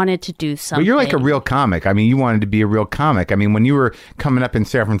wanted to do something. But you're like a real comic. I mean, you wanted to be a real comic. I mean, when you were coming up in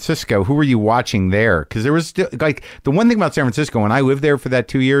San Francisco, who were you watching there? Because there was still, like, the one thing about San Francisco, when I lived there for that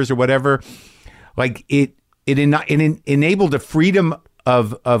 2 years or whatever, like it enabled a freedom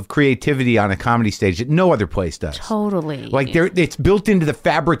of creativity on a comedy stage that no other place does. Totally. Like it's built into the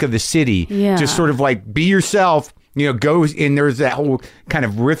fabric of the city. Yeah. Just sort of like be yourself. Go and there's that whole kind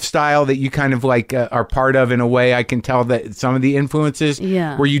of riff style that you kind of like are part of in a way. I can tell that some of the influences.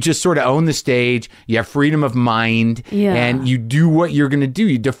 Yeah. Where you just sort of own the stage. You have freedom of mind. Yeah. And you do what you're going to do.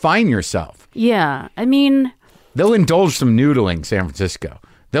 You define yourself. Yeah. I mean, they'll indulge some noodling, San Francisco.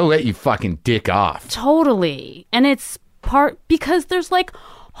 They'll let you fucking dick off. Totally. And it's because there's like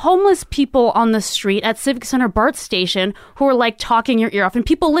homeless people on the street at Civic Center BART station who are like talking your ear off and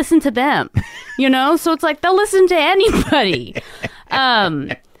people listen to them, So it's like they'll listen to anybody.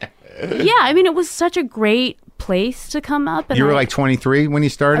 Yeah, I mean, it was such a great place to come up. And you were like 23 when you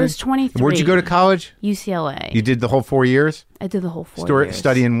started? I was 23. Where'd you go to college? UCLA. You did the whole 4 years? I did the whole 4 years.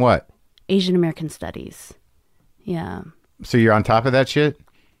 Studying what? Asian American Studies. Yeah. So you're on top of that shit?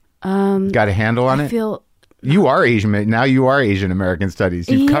 Got a handle on it? You are Asian. Now you are Asian American Studies.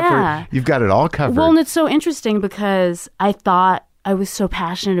 You've got it all covered. Well, and it's so interesting because I thought I was so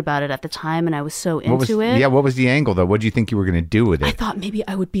passionate about it at the time and I was so into it. Yeah, what was the angle though? What did you think you were going to do with it? I thought maybe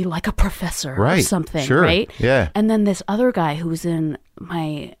I would be like a professor or something, sure. Right? Yeah. And then this other guy who was in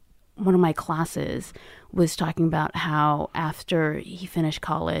one of my classes was talking about how after he finished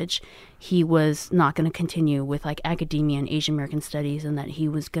college, he was not going to continue with like academia and Asian American Studies and that he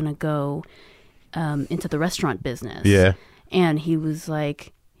was going to go into the restaurant business. Yeah. And he was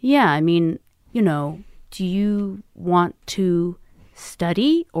like, yeah, I mean, do you want to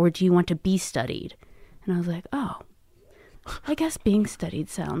study or do you want to be studied? And I was like, oh, I guess being studied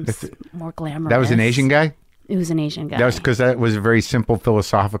sounds more glamorous. That was an Asian guy? It was an Asian guy. That was because that was a very simple,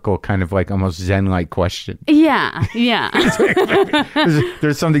 philosophical, kind of like almost Zen-like question. Yeah, yeah.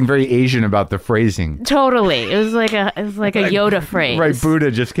 there's something very Asian about the phrasing. Totally. It was like a Yoda phrase. Right,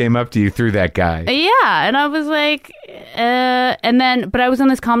 Buddha just came up to you through that guy. Yeah, and I was like, but I was in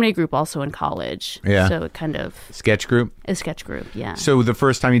this comedy group also in college. Yeah. So it kind of... Sketch group? A sketch group, yeah. So the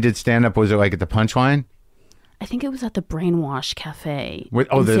first time you did stand-up, was it like at the Punchline? I think it was at the Brainwash Cafe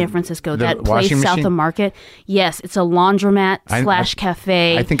in San Francisco. That place south of Market. Yes, it's a laundromat /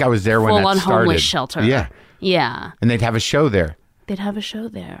 cafe. I think I was there when that started. Full on homeless shelter. Yeah. Yeah. And they'd have a show there. They'd have a show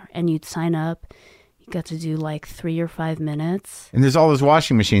there. And you'd sign up. You got to do like 3 or 5 minutes. And there's all those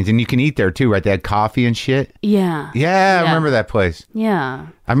washing machines. And you can eat there too, right? They had coffee and shit. Yeah. Yeah, I remember that place. Yeah.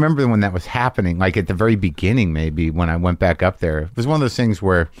 I remember when that was happening, like at the very beginning maybe, when I went back up there. It was one of those things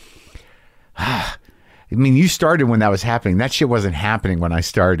where... I mean, you started when that was happening. That shit wasn't happening when I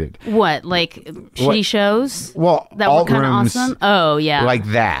started. What, like shitty shows? Well, that were kind of awesome. Oh, yeah, like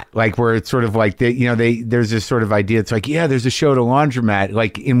that, like where it's sort of like there's this sort of idea. It's like, yeah, there's a show at a laundromat.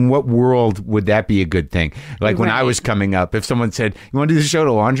 Like, in what world would that be a good thing? Like when I was coming up, if someone said, "You want to do the show at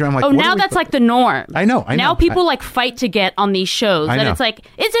a laundromat?" I'm like, oh, now that's like the norm. I know. Now people like fight to get on these shows, and it's like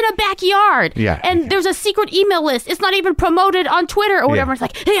it's in a backyard. Yeah, and there's a secret email list. It's not even promoted on Twitter or whatever. It's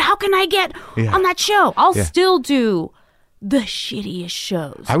like, hey, how can I get on that show? I'll still do the shittiest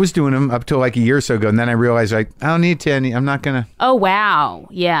shows. I was doing them up till like a year or so ago, and then I realized like I don't need to. I'm not gonna. Oh wow,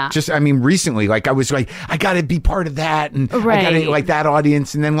 yeah. Just I mean, recently, like I was like I got to be part of that, and I got to like that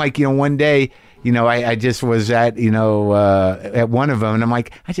audience, and then like one day. I just was at one of them, and I'm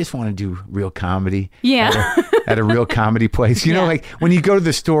like, I just want to do real comedy. Yeah. At a real comedy place. Like when you go to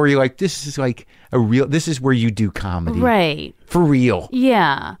the store, you're like, this is like this is where you do comedy. Right. For real.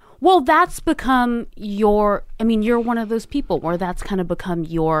 Yeah. Well, that's become you're one of those people where that's kind of become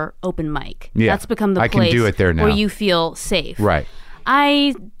your open mic. Yeah. That's become the I place can do it there now. where you feel safe. Right.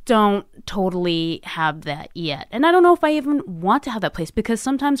 I don't totally have that yet. And I don't know if I even want to have that place because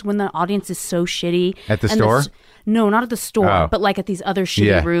sometimes when the audience is so shitty. At the store? No, not at the store, but like at these other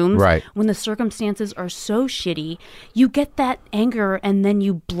shitty rooms. Right. When the circumstances are so shitty, you get that anger and then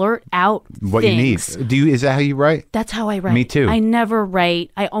you blurt out what things. you need. Is that how you write? That's how I write. Me too. I never write.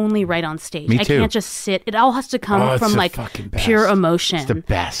 I only write on stage. Me too. I can't just sit. It all has to come from like pure emotion. It's the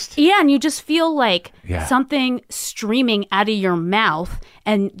best. Yeah, and you just feel like Yeah. something streaming out of your mouth,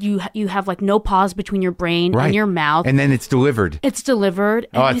 and you have like no pause between your brain and your mouth, and then it's delivered. It's delivered.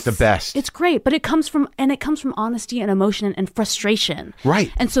 Oh, it's the best. It's great, but it comes from honesty and emotion and frustration.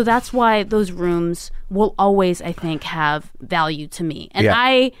 Right. And so that's why those rooms will always, I think, have value to me. And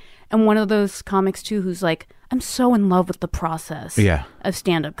I am one of those comics too who's like, I'm so in love with the process of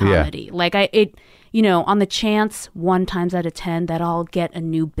stand-up comedy. Yeah. Like on the chance 1 times out of 10 that I'll get a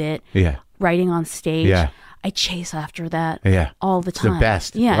new bit writing on stage. Yeah. I chase after that all the It's time. the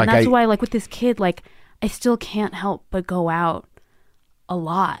best. Yeah, Like and that's why, like with this kid, like I still can't help but go out a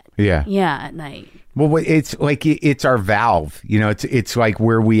lot. Yeah. Yeah, at night. Well, it's like it's our valve. It's like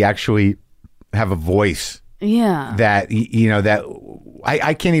where we actually have a voice. Yeah. That that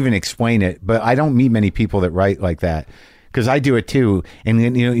I can't even explain it, but I don't meet many people that write like that. Because I do it too, and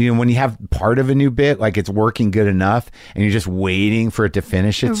then when you have part of a new bit, like it's working good enough, and you're just waiting for it to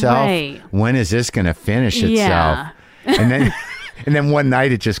finish itself. Right. When is this going to finish itself? Yeah. And then, and then one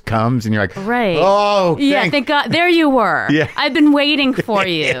night it just comes, and you're like, right. Oh, thank God, there you were. Yeah. I've been waiting for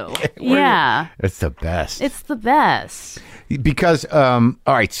you. Yeah, it's the best. It's the best. Because all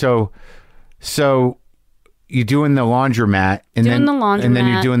right, so you're doing the laundromat, and then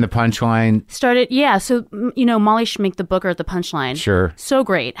you're doing the punchline. So Molly Schmink, the booker at the punchline. Sure. So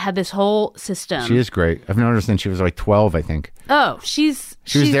great. Had this whole system. She is great. I've noticed since she was like 12, I think. Oh, she was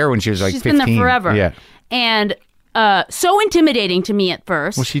there when she was like 15. She's been there forever. Yeah. And so intimidating to me at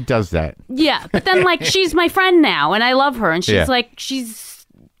first. Well, she does that. Yeah, but then like she's my friend now, and I love her, and she's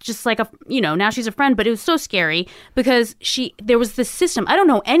just like now she's a friend, but it was so scary because there was this system. I don't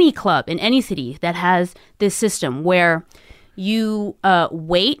know any club in any city that has this system where you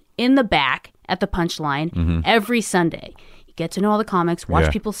wait in the back at the punchline every Sunday. You get to know all the comics,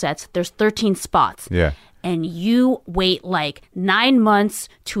 watch people's sets. There's 13 spots. Yeah. And you wait like 9 months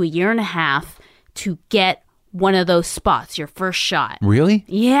to a year and a half to get one of those spots, your first shot. Really?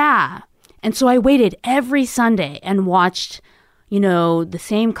 Yeah. And so I waited every Sunday and watched the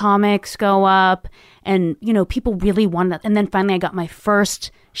same comics go up, and, people really wanted that. And then finally I got my first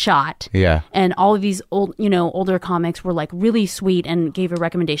shot. Yeah. And all of these older comics were like really sweet and gave a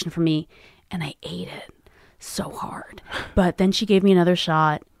recommendation for me, and I ate it so hard. But then she gave me another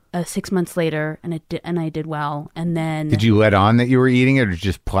shot 6 months later, and I did well. And then did you let on that you were eating it, or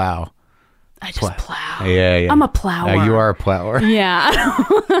just plow? I just plow. Yeah. I'm a plower. You are a plower. Yeah.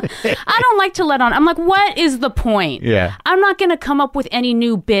 I don't like to let on. I'm like, what is the point? Yeah. I'm not going to come up with any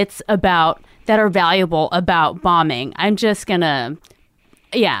new bits that are valuable about bombing. I'm just going to,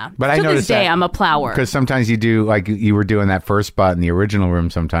 But I to noticed this day, that I'm a plower. Because sometimes you do, like you were doing that first spot in the original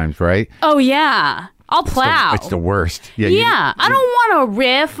room sometimes, right? Oh, yeah. I'll plow. It's the worst. Yeah. I don't want to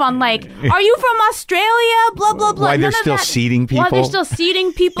riff on like, are you from Australia? Blah, blah, blah. Why they're still seating people.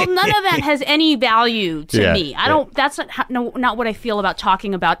 None of that has any value to me. That's not what I feel about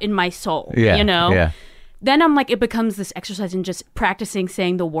talking about in my soul. Yeah. Yeah. Then I'm like, it becomes this exercise in just practicing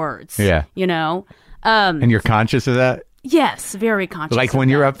saying the words. Yeah. And you're conscious of that? Yes, very conscious. Like when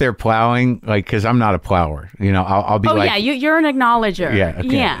you're up there plowing, like, because I'm not a plower, I'll be like, you're an acknowledger. Yeah,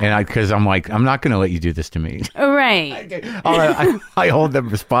 okay. Yeah. And because I'm like, I'm not going to let you do this to me. Right. I hold them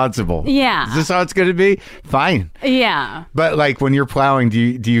responsible. Yeah. Is this how it's going to be? Fine. Yeah. But like when you're plowing, do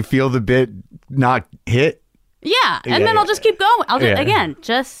you feel the bit not hit? Yeah, and then I'll just keep going. I'll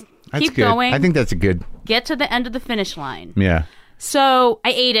just keep going. I think that's a good. Get to the end of the finish line. Yeah. So I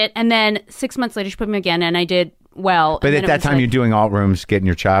ate it, and then 6 months later, she put me again, and I did well. But at that time, you're doing alt rooms, getting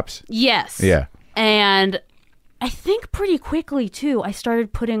your chops? Yes. Yeah. And I think pretty quickly, too, I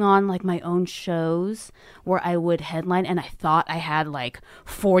started putting on like my own shows where I would headline, and I thought I had like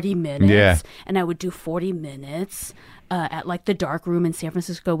 40 minutes. Yeah. And I would do 40 minutes. at like the Dark Room in San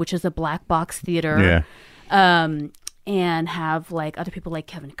Francisco, which is a black box theater. Yeah. And have like other people like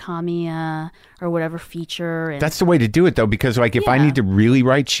Kevin Kamiya or whatever feature. And that's the way to do it though, because like if I need to really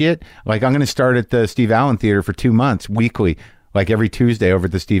write shit, like I'm going to start at the Steve Allen Theater for 2 months weekly, like every Tuesday over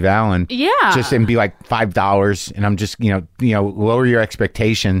at the Steve Allen. Yeah. Just and be like $5, and I'm just lower your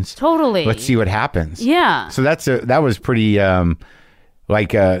expectations. Totally. Let's see what happens. Yeah. So that was pretty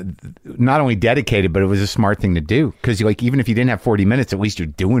not only dedicated, but it was a smart thing to do, because like even if you didn't have 40 minutes, at least you're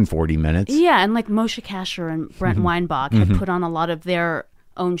doing 40 minutes. Yeah, and like Moshe Kasher and Brent Weinbach had put on a lot of their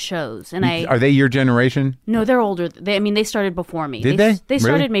own shows, and are they your generation? No, they're older. They started before me. Did they? They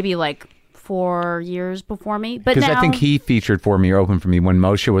started maybe like 4 years before me, but because now, I think he featured for me or opened for me when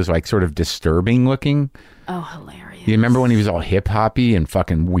Moshe was like sort of disturbing looking. Oh, hilarious. You remember when he was all hip hoppy and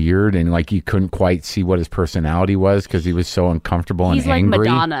fucking weird, and like you couldn't quite see what his personality was because he was so uncomfortable and angry? He's like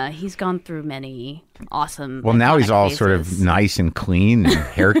Madonna. He's gone through many awesome. Well, now he's all phases. sort of nice and clean and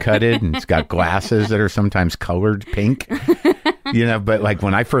haircutted, and he's got glasses that are sometimes colored pink. But like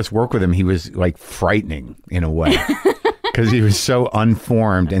when I first worked with him, he was like frightening in a way because he was so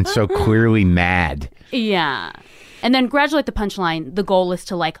unformed and so clearly mad. Yeah. And then Graduate the Punchline, the goal is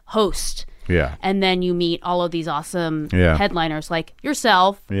to like host. Yeah. And then you meet all of these awesome headliners like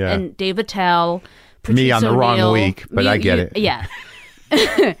yourself and Dave Attell. Patrice Me on the O'Neill. wrong week, but I get it. Yeah.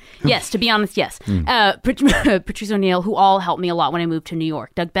 Yes, to be honest, yes. Patrice O'Neill, who all helped me a lot when I moved to New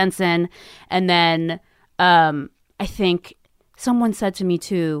York. Doug Benson. And then I think someone said to me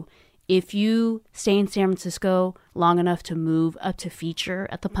too, if you stay in San Francisco long enough to move up to feature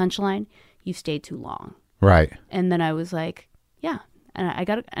at the Punchline, you've stayed too long. Right. And then I was like, yeah. And I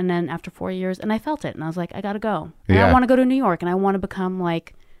got, and then after 4 years, and I felt it, and I was like, I gotta go. And I want to go to New York, and I want to become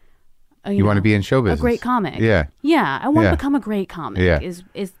like, you want to be in show business, a great comic. Yeah, yeah. I want to become a great comic. Yeah. Is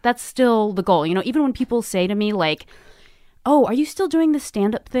that's still the goal? Even when people say to me like, "Oh, are you still doing this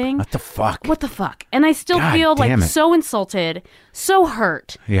stand-up thing?" What the fuck? What the fuck? And I still feel like so insulted, so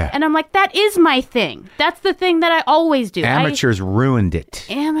hurt. Yeah. And I'm like, that is my thing. That's the thing that I always do. Amateurs ruined it.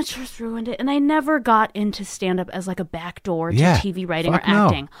 Amateurs ruined it. And I never got into stand-up as like a backdoor to TV writing or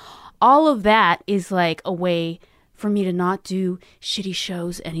acting. No. All of that is like a way for me to not do shitty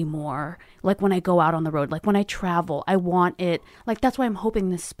shows anymore. Like when I go out on the road, like when I travel, I want it. Like that's why I'm hoping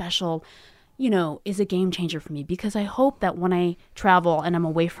this special is a game changer for me, because I hope that when I travel and I'm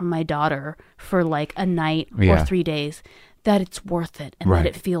away from my daughter for like a night or 3 days, that it's worth it and that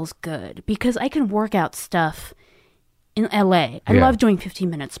it feels good, because I can work out stuff in LA. I love doing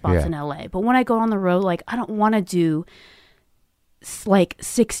 15-minute spots in LA, but when I go on the road, like I don't want to do like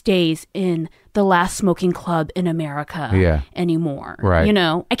 6 days in the last smoking club in America anymore. Right.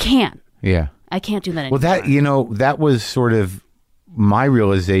 I can't. Yeah. I can't do that anymore. Well, that was sort of my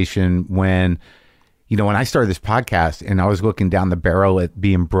realization when I started this podcast and I was looking down the barrel at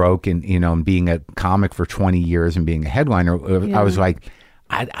being broke and, and being a comic for 20 years and being a headliner. I was like,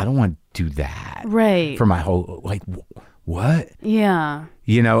 I don't want to do that. Right. For my whole, like, what? Yeah.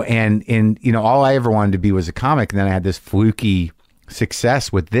 And all I ever wanted to be was a comic. And then I had this fluky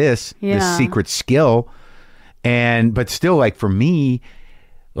success with this secret skill. But still, like, for me,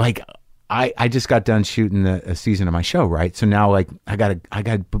 like, I just got done shooting a season of my show, right? So now, like, I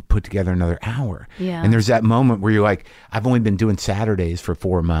gotta put together another hour. Yeah. And there's that moment where you're like, I've only been doing Saturdays for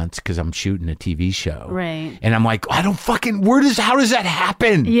 4 months because I'm shooting a TV show. Right. And I'm like, how does that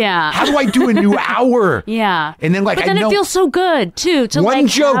happen? Yeah. How do I do a new hour? Yeah. And then, like, but then it feels so good too to one like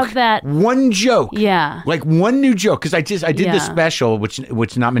joke, have that one joke. Yeah. Like one new joke, because I did the special,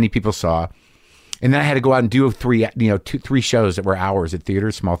 which not many people saw. And then I had to go out and do three shows that were hours at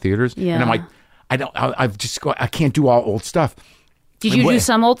theaters, small theaters. Yeah. And I'm like, I can't do all old stuff. Did you do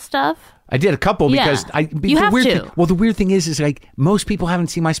some old stuff? I did a couple because you have to. Well, the weird thing is like most people haven't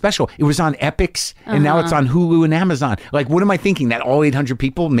seen my special. It was on Epix and now it's on Hulu and Amazon. Like, what am I thinking? That all 800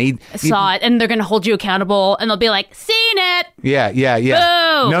 people saw it and they're going to hold you accountable and they'll be like, seen it. Yeah.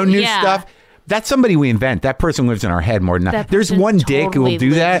 Boo! No new stuff. That's somebody we invent. That person lives in our head more than that. There's one dick who will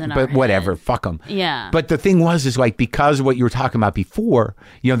do that, but whatever, fuck them. Yeah. But the thing is like, because of what you were talking about before,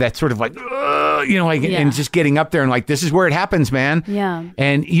 that sort of like, and just getting up there and like, this is where it happens, man. Yeah.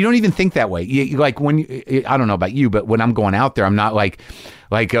 And you don't even think that way. You like I don't know about you, but when I'm going out there, I'm not like,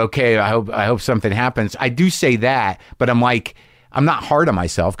 okay, I hope something happens. I do say that, but I'm like, I'm not hard on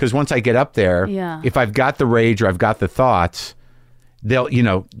myself, because once I get up there, if I've got the rage or I've got the thoughts,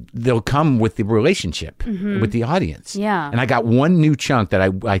 they'll come with the relationship with the audience. Yeah. And I got one new chunk that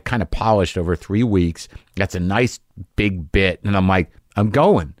I kind of polished over 3 weeks. That's a nice big bit. And I'm like, I'm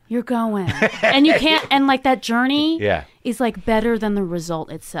going. You're going. And you can't, and like that journey Yeah. is like better than the result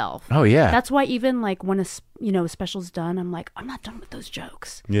itself. Oh, yeah. That's why even like when a special's done, I'm like, I'm not done with those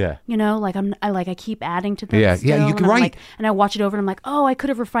jokes. Yeah. You know, like I keep adding to them. Yeah. Still, Yeah, you can write. And I watch it over and I'm like, oh, I could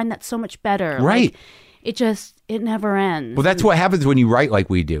have refined that so much better. Right. Like, it never ends. Well, that's what happens when you write like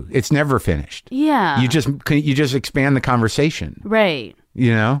we do. It's never finished. Yeah. You just expand the conversation. Right.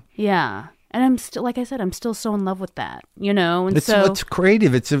 You know? Yeah. And I'm still, like I said, I'm still so in love with that, you know? And It's so what's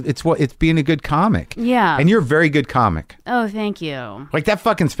creative. It's being a good comic. Yeah. And you're a very good comic. Oh, thank you. Like that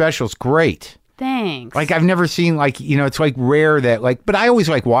fucking special's great. Thanks. Like I've never seen it's like rare that but I always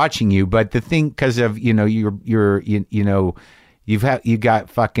like watching you, but the thing, because of, you got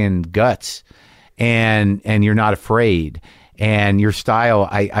fucking guts and you're not afraid, and your style,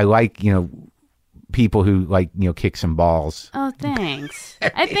 I like, people who kick some balls. Oh, thanks.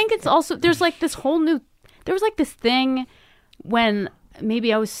 I think it's also, there's like this whole new, there was like this thing when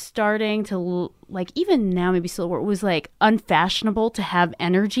maybe I was starting to even now maybe still, where it was like unfashionable to have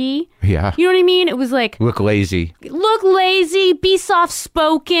energy. Yeah. You know what I mean? It was like, look lazy, be soft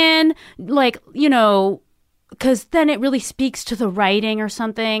spoken, because then it really speaks to the writing or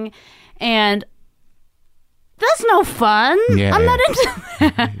something. And that's no fun. Yeah, I'm not into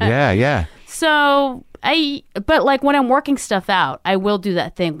that. Yeah. So but like when I'm working stuff out, I will do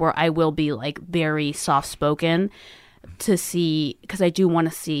that thing where I will be like very soft spoken to see, because I do want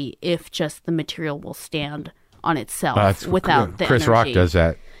to see if just the material will stand on itself without the Chris energy. Rock does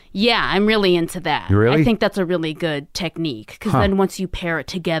that. Yeah, I'm really into that. You really? I think that's a really good technique, because then once you pair it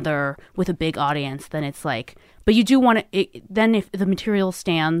together with a big audience, then it's like, but you do want to, then if the material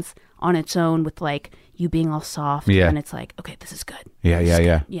stands on its own with like you being all soft, then it's like, okay, this is good.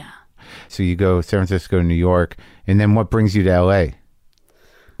 Yeah. So you go San Francisco, New York, and then what brings you to LA?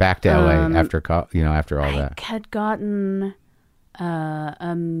 Back to LA after all that. I had gotten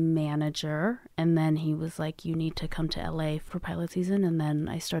a manager, and then he was like, you need to come to LA for pilot season. And then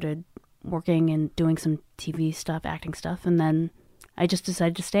I started working and doing some TV stuff, acting stuff. And then I just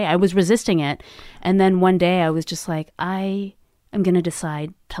decided to stay. I was resisting it. And then one day I was just like, I am going to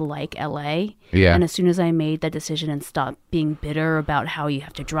decide to like LA. Yeah. And as soon as I made that decision and stopped being bitter about how you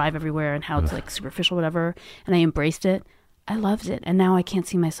have to drive everywhere and how it's like superficial, whatever, and I embraced it, I loved it. And now I can't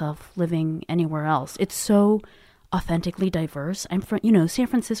see myself living anywhere else. It's so authentically diverse. I'm from, San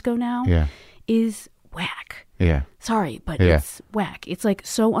Francisco now is whack. Yeah. Sorry, but it's whack. It's like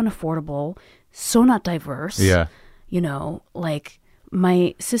so unaffordable, so not diverse. Yeah. Like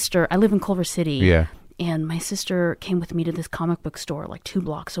my sister, I live in Culver City. Yeah. And my sister came with me to this comic book store like 2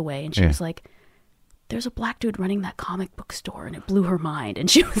 blocks away. And she was like, there's a black dude running that comic book store. And it blew her mind. And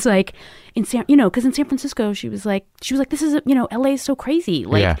she was like, because in San Francisco, she was like, this is, LA is so crazy.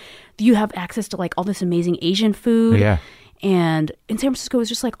 Like you have access to like all this amazing Asian food. Yeah. And in San Francisco, it's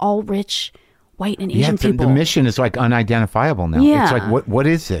just like all rich white and Asian people. The mission is like unidentifiable now. Yeah. It's like, what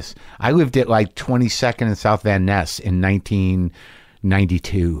is this? I lived at like 22nd and South Van Ness in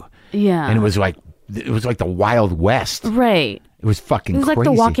 1992. Yeah. And it was like the Wild West. Right. It was fucking crazy. It was like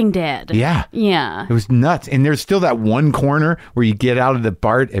The Walking Dead. Yeah. Yeah. It was nuts. And there's still that one corner where you get out of the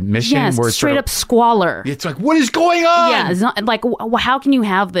BART at Mission. Yes, where it's straight up squalor. It's like, what is going on? Yeah, it's not like, how can you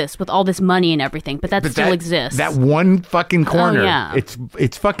have this with all this money and everything? But that still exists. That one fucking corner. Oh, yeah.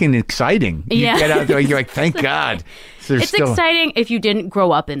 It's fucking exciting. You get out there, you're like, thank God. It's exciting if you didn't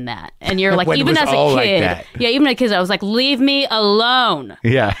grow up in that. And you're like, even as a kid. Like even as a kid, I was like, leave me alone.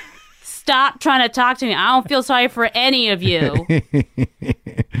 Yeah. Stop trying to talk to me. I don't feel sorry for any of you.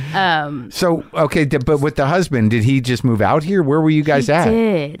 So, okay, but with the husband, did he just move out here? Where were you guys at?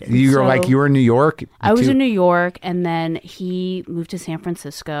 Did. You were in New York? I was in New York, and then he moved to San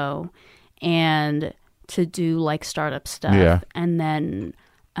Francisco and to do like startup stuff. Yeah. And then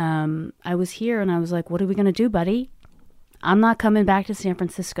I was here, and I was like, what are we going to do, buddy? I'm not coming back to San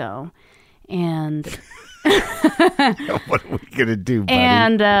Francisco. And... what are we gonna do, buddy?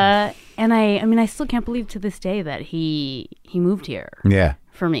 And I still can't believe to this day that he moved here. Yeah.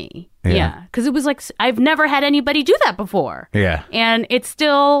 For me. Yeah. Because it was like, I've never had anybody do that before. Yeah. And it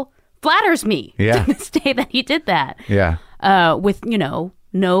still flatters me to this day that he did that. Yeah. With,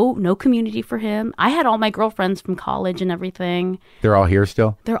 no community for him. I had all my girlfriends from college and everything. They're all here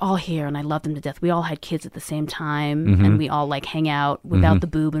still? They're all here, and I love them to death. We all had kids at the same time, and we all like hang out without the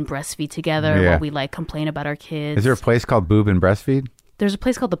boob and breastfeed together while we like complain about our kids. Is there a place called Boob and Breastfeed? There's a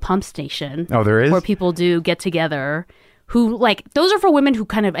place called the Pump Station. Oh, there is? Where people do get together. Who like, those are for women who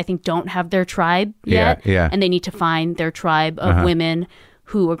kind of, I think, don't have their tribe yet. Yeah. And they need to find their tribe of women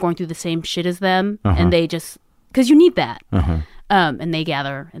who are going through the same shit as them. And they just, because you need that. And they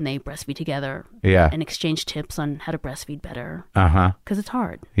gather and they breastfeed together. Yeah. And exchange tips on how to breastfeed better. Uh-huh. Because it's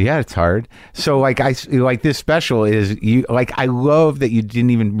hard. Yeah, it's hard. So like this special is you like, I love that you didn't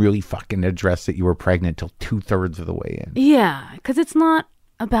even really fucking address that you were pregnant till 2/3 of the way in. Yeah. Because it's not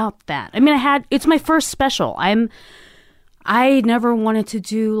about that. I mean, it's my first special. I never wanted to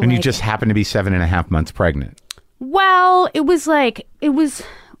do. And you just happened to be 7.5 months pregnant. Well,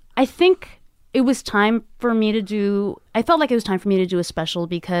 I think it was time for me to do, I felt like it was time for me to do a special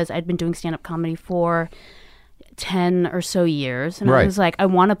because I'd been doing stand-up comedy for 10 or so years. And I was like, I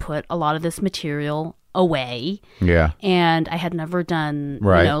want to put a lot of this material away. Yeah. And I had never done,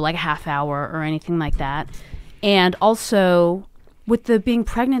 like a half hour or anything like that. And also with the being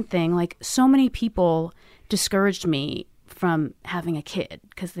pregnant thing, like so many people discouraged me from having a kid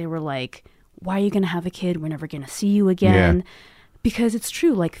because they were like, why are you going to have a kid? We're never going to see you again. Yeah. Because it's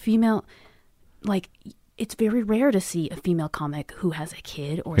true, like it's very rare to see a female comic who has a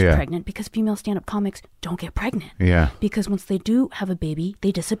kid or is pregnant because female stand-up comics don't get pregnant. Yeah. Because once they do have a baby,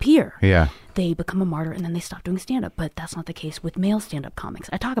 they disappear. Yeah. They become a martyr and then they stop doing stand-up. But that's not the case with male stand-up comics.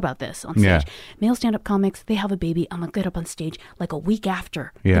 I talk about this on stage. Yeah. Male stand-up comics, they have a baby. I'm going to get up on stage like a week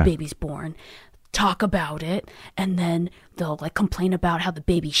after the baby's born, talk about it, and then they'll like complain about how the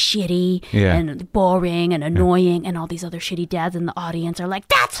baby's shitty and boring and annoying, and all these other shitty dads in the audience are like,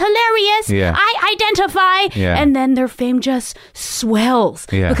 that's hilarious, I identify, and then their fame just swells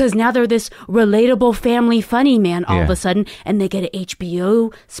because now they're this relatable family funny man all of a sudden, and they get an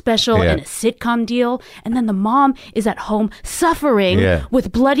HBO special and a sitcom deal, and then the mom is at home suffering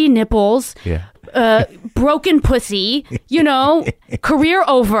with bloody nipples, broken pussy, career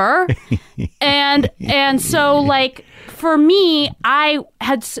over. And so like for me, I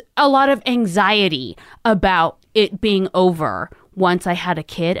had a lot of anxiety about it being over once I had a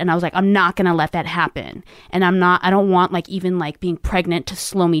kid, and I was like, I'm not going to let that happen. And I don't want like even like being pregnant to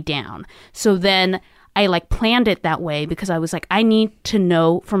slow me down. So then I like planned it that way because I was like, I need to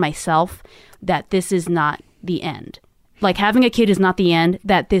know for myself that this is not the end. Like having a kid is not the end,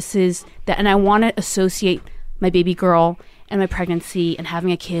 that this is that. And I want to associate my baby girl and my pregnancy and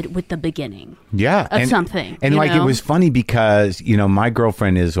having a kid with the beginning of something. And like, it was funny because, my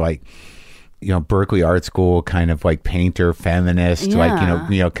girlfriend is like, Berkeley Art School, kind of like painter, feminist,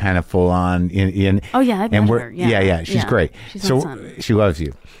 like, kind of full on Oh yeah. I've met her. Yeah. She's great. She's awesome. She loves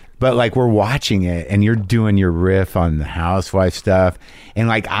you. But like we're watching it and you're doing your riff on the housewife stuff. And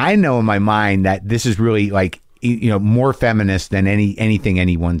like, I know in my mind that this is really like, more feminist than anything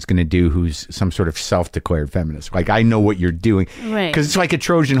anyone's going to do who's some sort of self-declared feminist. Like, I know what you're doing. Right. Because it's like a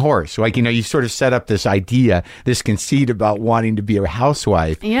Trojan horse. Like, you sort of set up this idea, this conceit about wanting to be a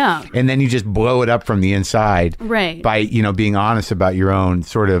housewife. Yeah. And then you just blow it up from the inside. Right. By, being honest about your own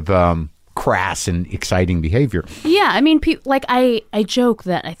sort of crass and exciting behavior. Yeah. I mean, I joke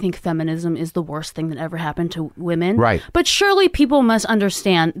that I think feminism is the worst thing that ever happened to women. Right. But surely people must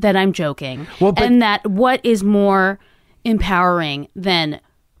understand that I'm joking. Well, and that what is more empowering than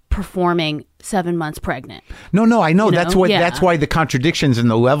performing 7 months pregnant? No, I know. That's why the contradictions and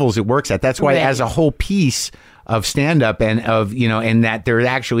the levels it works at. That's why as a whole piece of stand-up and of, and that there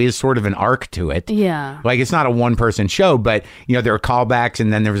actually is sort of an arc to it. Yeah. Like, it's not a one-person show, but, there are callbacks,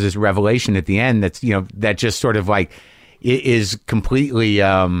 and then there was this revelation at the end that's, that just sort of like is completely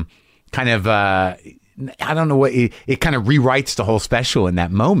kind of, I don't know what, it kind of rewrites the whole special in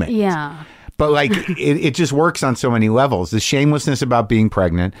that moment. Yeah. But like it just works on so many levels. The shamelessness about being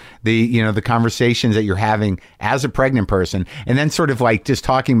pregnant, the conversations that you're having as a pregnant person, and then sort of like just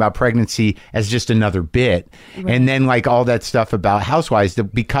talking about pregnancy as just another bit, right. And then like all that stuff about housewives,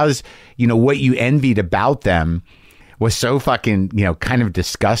 because what you envied about them was so fucking, kind of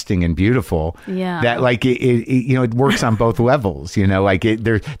disgusting and beautiful. Yeah. That like it works on both levels. Like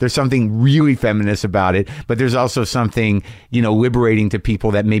there's something really feminist about it, but there's also something liberating to people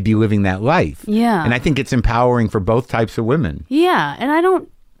that may be living that life. Yeah. And I think it's empowering for both types of women. Yeah, and I don't.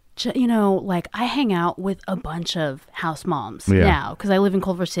 Like I hang out with a bunch of house moms now because I live in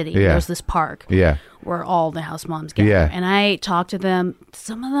Culver City. Yeah. There's this park where all the house moms gather, and I talk to them.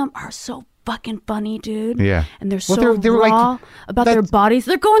 Some of them are so fucking funny, dude. Yeah. And they're they're raw like, about their bodies.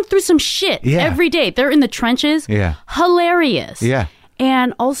 They're going through some shit every day. They're in the trenches. Yeah. Hilarious. Yeah.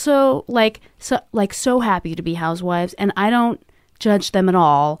 And also so happy to be housewives, and I don't judge them at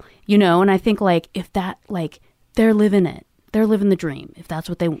all, and I think like if that like they're living it. They're living the dream. If that's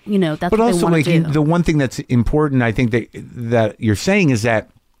what they, that's but what also, they want to do. The one thing that's important, I think that you're saying is that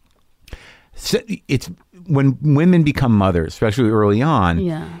it's when women become mothers, especially early on,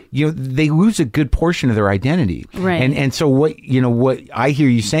 they lose a good portion of their identity. Right. And so what I hear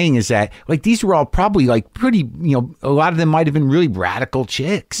you saying is that like these were all probably like pretty, a lot of them might have been really radical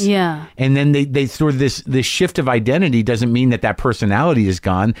chicks. Yeah. And then they sort of this shift of identity doesn't mean that personality is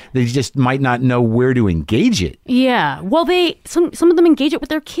gone. They just might not know where to engage it. Yeah. Well, some of them engage it with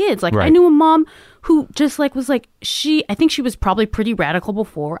their kids. Like I knew a mom who just like was like I think she was probably pretty radical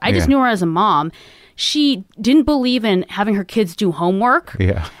before. I just knew her as a mom. She didn't believe in having her kids do homework.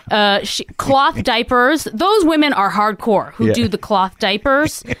 Yeah. Cloth diapers. Those women are hardcore who do the cloth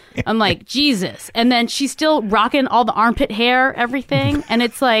diapers. I'm like, Jesus. And then she's still rocking all the armpit hair, everything. And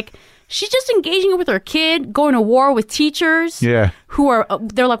it's like, she's just engaging with her kid, going to war with teachers. Yeah.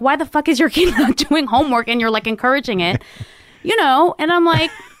 They're like, why the fuck is your kid not doing homework? And you're like encouraging it, and I'm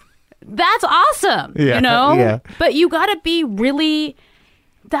like, that's awesome, Yeah. But you got to be really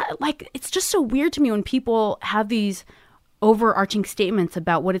it's just so weird to me when people have these overarching statements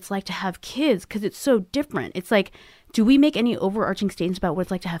about what it's like to have kids because it's so different. It's like, do we make any overarching statements about what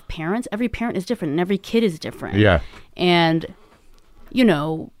it's like to have parents? Every parent is different and every kid is different. Yeah. And,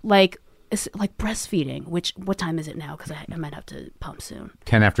 like breastfeeding, what time is it now? Because I might have to pump soon.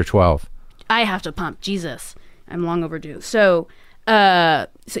 10 after 12. I have to pump. Jesus. I'm long overdue. So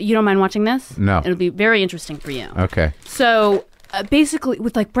you don't mind watching this? No. It'll be very interesting for you. Okay. So basically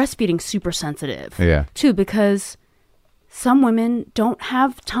with like breastfeeding, super sensitive. Yeah. Too, because some women don't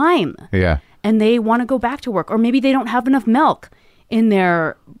have time. Yeah. And they want to go back to work, or maybe they don't have enough milk in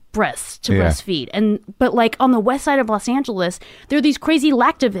their breasts to breastfeed. But like on the west side of Los Angeles, there are these crazy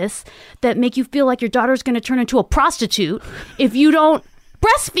lactivists that make you feel like your daughter's going to turn into a prostitute if you don't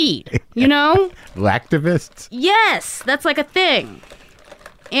breastfeed, Lactivists? Yes, that's like a thing.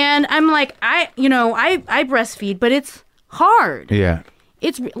 And I'm like, I breastfeed, but it's hard. Yeah.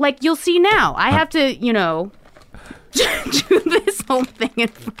 It's like, you'll see now. I have to, do this whole thing in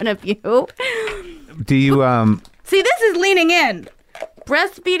front of you. Do you, See, this is leaning in.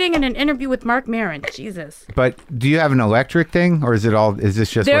 Breastfeeding in an interview with Marc Maron. Jesus. But do you have an electric thing, or is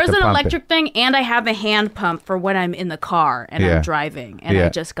this just There's what the an pump electric thing, and I have a hand pump for when I'm in the car and I'm driving, and I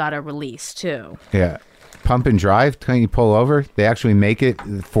just got a release too. Yeah. Pump and drive? Can't you pull over? They actually make it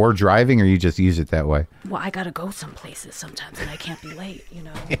for driving, or you just use it that way? Well, I gotta go some places sometimes, and I can't be late.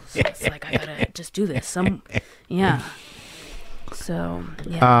 So it's like I gotta just do this. Yeah. So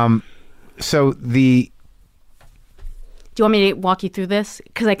yeah. So the. Do you want me to walk you through this?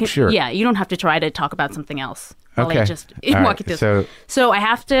 Because I can. Sure. Yeah, you don't have to try to talk about something else. Okay. I'll just walk you through. So I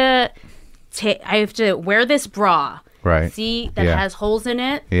have to. I have to wear this bra. Right. See that has holes in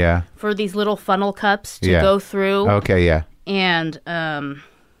it. Yeah. For these little funnel cups to go through. Okay. Yeah. And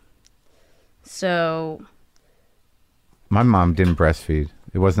so. My mom didn't breastfeed.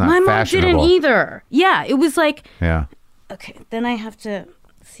 It was not fashionable. fashionable. My mom didn't either. Yeah, it was like. Yeah. Okay, then I have to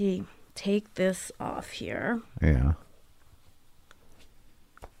take this off here. Yeah.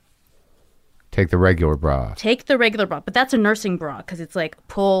 Take the regular bra off. Take the regular bra, but that's a nursing bra because it's like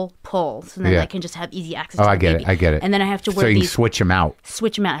pull, so then I can just have easy access to the baby. I get it. And then I have to wear so you these... can switch them out.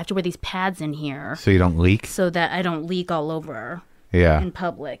 I have to wear these pads in here. So you don't leak? So that I don't leak all over in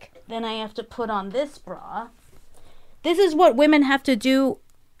public. Then I have to put on this bra. This is what women have to do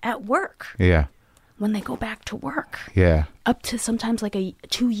at work. Yeah. When they go back to work. Yeah. Up to sometimes like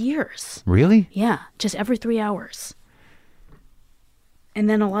 2 years. Really? Yeah, just every 3 hours. And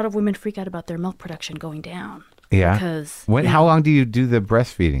then a lot of women freak out about their milk production going down. Yeah. Because how long do you do the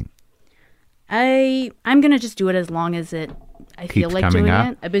breastfeeding? I'm gonna just do it as long as I feel like doing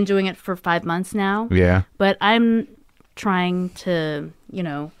up. it. I've been doing it for 5 months now. Yeah. But I'm trying to,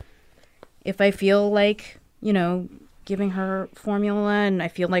 if I feel like, giving her formula and I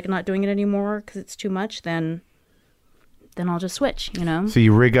feel like not doing it anymore because it's too much, then I'll just switch, So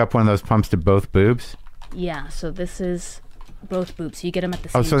you rig up one of those pumps to both boobs? Yeah. So this is both boobs. So you get them at the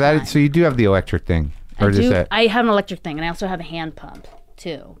same time. So you do have the electric thing? I have an electric thing, and I also have a hand pump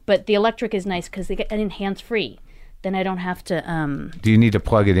too. But the electric is nice because they get hands free. Then I don't have to. Do you need to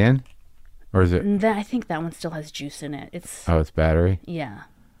plug it in, or is it? I think that one still has juice in it. It's battery. Yeah.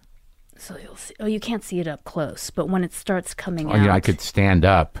 So you'll see. Oh, you can't see it up close, but when it starts coming out, I could stand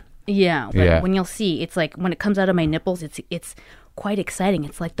up. Yeah, but when you'll see, it's like when it comes out of my nipples, it's quite exciting.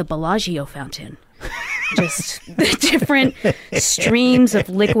 It's like the Bellagio fountain. Just the different streams of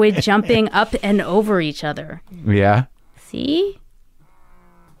liquid jumping up and over each other. Yeah. See?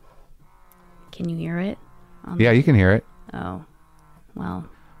 Can you hear it? Yeah, you can hear it. Oh, well,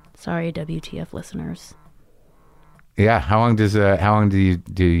 sorry, WTF listeners. Yeah. How long do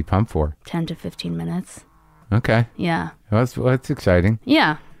you pump for? 10 to 15 minutes. Okay. Yeah. Well, that's exciting.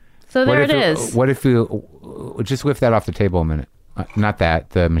 Yeah. So there it is. What if you just lift that off the table a minute. Not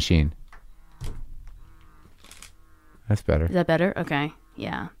that, the machine. That's better. Is that better? Okay.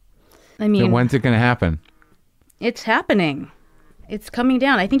 Yeah. I mean, so when's it going to happen? It's happening. It's coming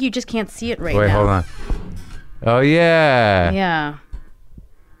down. I think you just can't see it right now. Wait, hold on. Oh, yeah. Yeah.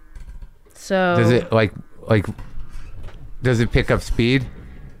 So does it does it pick up speed?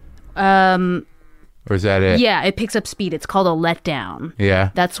 Or is that it? Yeah, it picks up speed. It's called a letdown.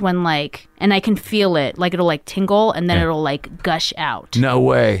 Yeah. That's when and I can feel it. Like it'll tingle and then it'll gush out. No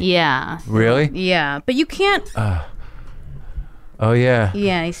way. Yeah. Really? Yeah. But you can't. Oh, yeah.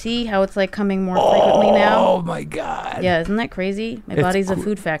 Yeah, you see how it's coming more frequently now? Oh, my God. Yeah, isn't that crazy? My body's a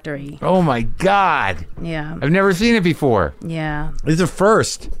food factory. Oh, my God. Yeah. I've never seen it before. Yeah. It's a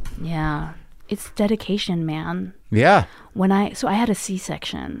first. Yeah. It's dedication, man. Yeah. So I had a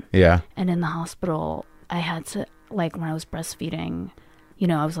C-section. Yeah. And in the hospital, I had to, when I was breastfeeding,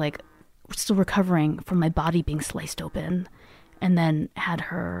 I was still recovering from my body being sliced open, and then had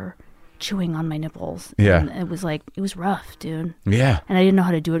her chewing on my nipples. Yeah. And it was rough, dude. Yeah. And I didn't know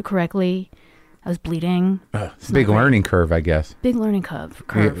how to do it correctly. I was bleeding. It's a big learning curve, I guess. Big learning curve.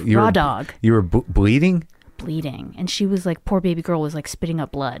 You Raw were, dog. You were bleeding? Bleeding. And she was poor baby girl was spitting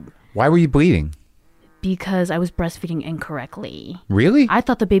up blood. Why were you bleeding? Because I was breastfeeding incorrectly. Really? I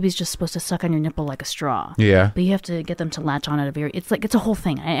thought the baby's just supposed to suck on your nipple like a straw. Yeah. But you have to get them to latch on at it's a whole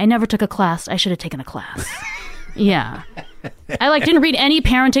thing. I never took a class. I should have taken a class. Yeah. I didn't read any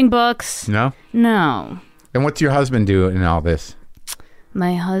parenting books. No? No. And what's your husband do in all this?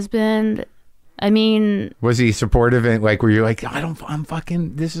 My husband, I mean... Was he supportive and were you I'm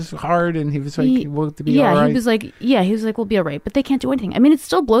fucking, this is hard, and he was will it be all right? He was we'll be all right, but they can't do anything. I mean, it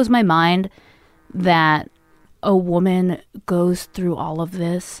still blows my mind that a woman goes through all of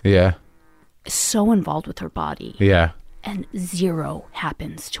this. Yeah. So involved with her body. Yeah. And zero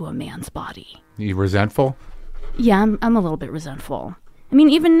happens to a man's body. You resentful? Yeah, I'm a little bit resentful. I mean,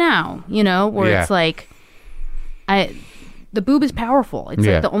 even now, where it's the boob is powerful. It's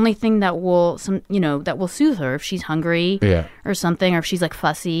the only thing that will that will soothe her if she's hungry or something, or if she's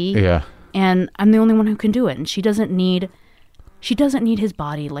fussy. Yeah. And I'm the only one who can do it. And she doesn't need his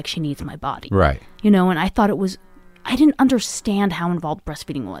body like she needs my body. Right. And I thought I didn't understand how involved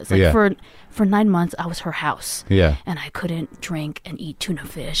breastfeeding was. For 9 months, I was her house. Yeah. And I couldn't drink and eat tuna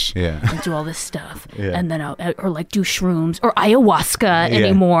fish. Yeah. And do all this stuff. Yeah. And then or do shrooms or ayahuasca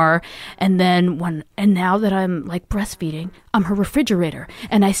anymore. And then now that I'm breastfeeding, I'm her refrigerator,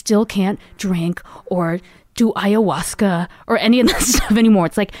 and I still can't drink or do ayahuasca or any of that stuff anymore.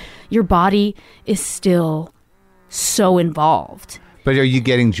 It's your body is still so involved. But are you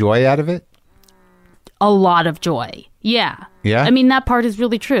getting joy out of it? A lot of joy. Yeah. Yeah? I mean, that part is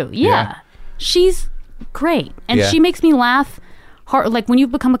really true. Yeah. She's great. And she makes me laugh hard. When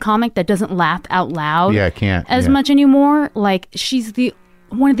you've become a comic that doesn't laugh out loud I can't. as much anymore, she's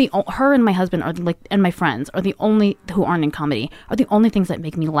her and my husband are and my friends are the only who aren't in comedy are the only things that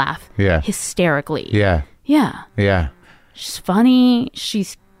make me laugh hysterically. Yeah. Yeah. Yeah. She's funny.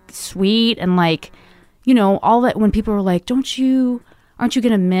 She's sweet. And all that, when people are aren't you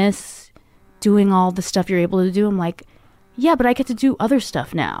going to miss doing all the stuff you're able to do? I'm yeah, but I get to do other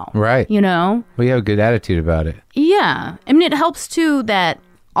stuff now. Right. Well, you have a good attitude about it. Yeah. I mean, it helps too that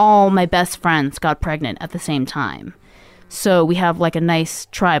all my best friends got pregnant at the same time. So we have a nice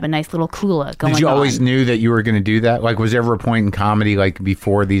tribe, a nice little kula going on. Did you always knew that you were going to do that? Was there ever a point in comedy,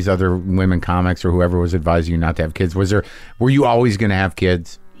 before these other women comics or whoever was advising you not to have kids? Were you always going to have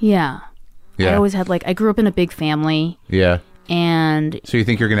kids? Yeah. I always had I grew up in a big family. Yeah. And so you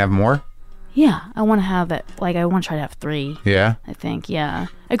think you're going to have more? Yeah, I want to have it. I want to try to have 3. Yeah? I think, yeah.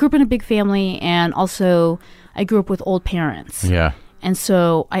 I grew up in a big family, and also I grew up with old parents. Yeah. And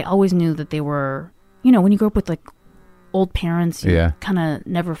so I always knew that they were, when you grow up with old parents, you kind of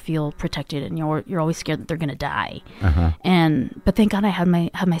never feel protected, and you're always scared that they're going to die. Uh-huh. But thank God I had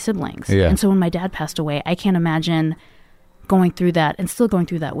my siblings. Yeah. And so when my dad passed away, I can't imagine going through that and still going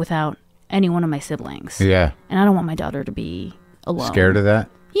through that without any one of my siblings. Yeah. And I don't want my daughter to be alone. Scared of that?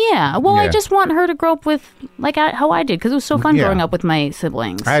 Yeah. Well, I just want her to grow up with how I did, because it was so fun growing up with my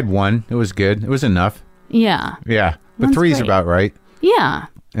siblings. I had one. It was good. It was enough. Yeah. Yeah. But 3's great. about right. Yeah.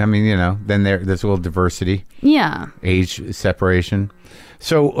 I mean, then there's a little diversity. Yeah. Age separation.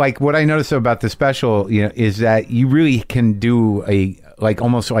 So, what I noticed about the special, is that you really can do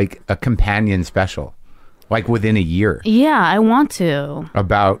almost a companion special, within a year. Yeah, I want to.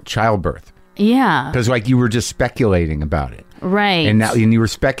 About childbirth. Yeah. Because you were just speculating about it. Right. And you were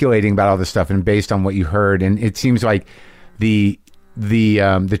speculating about all this stuff, and based on what you heard, and it seems like the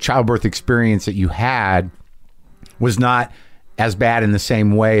childbirth experience that you had was not as bad in the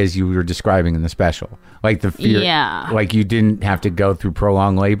same way as you were describing in the special? Like the fear, like you didn't have to go through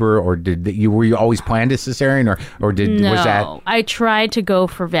prolonged labor, or were you always planned a cesarean, or no, was that? I tried to go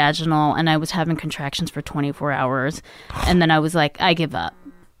for vaginal, and I was having contractions for 24 hours, and then I was like, I give up.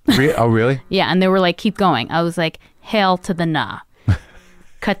 Oh, really? Yeah, and they were like, keep going. I was like, hail to the nah.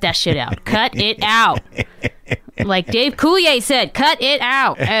 Cut that shit out. Cut it out. Like Dave Coulier said, cut it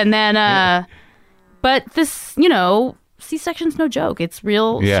out. And then, but this, C-section's no joke. It's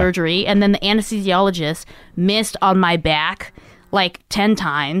real surgery. And then the anesthesiologist missed on my back like 10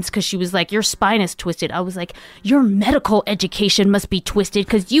 times because she was like, your spine is twisted. I was like, your medical education must be twisted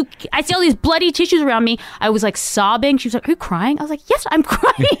because I see all these bloody tissues around me. I was like sobbing. She was like, are you crying? I was like, yes, I'm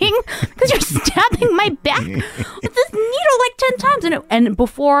crying because you're stabbing my back with this needle like 10 times. And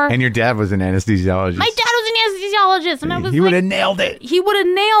before... And your dad was an anesthesiologist. My dad was an anesthesiologist. And I was He would have nailed it. He would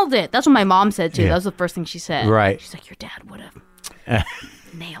have nailed it. That's what my mom said too. That was the first thing she said. Right. She's like, your dad would have...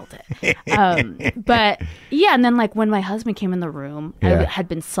 nailed it. But yeah, and then like when my husband came in the room, I had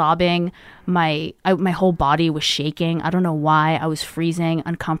been sobbing. My whole body was shaking. I don't know why. I was freezing,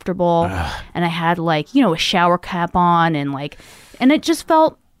 uncomfortable, and I had like a shower cap on, and it just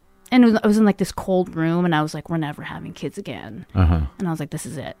felt. And I was in like this cold room, and I was like, we're never having kids again. And I was like, this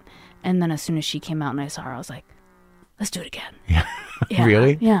is it. And then as soon as she came out and I saw her, I was like, let's do it again. Yeah.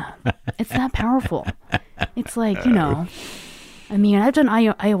 Really? Yeah. It's that powerful. It's like, I mean, I've done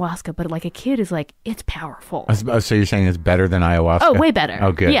ayahuasca, but like a kid is like, it's powerful. So you're saying it's better than ayahuasca? Oh, way better.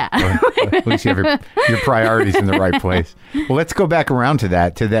 Oh, good. Yeah. Well, at least you have your priorities in the right place. Well, let's go back around to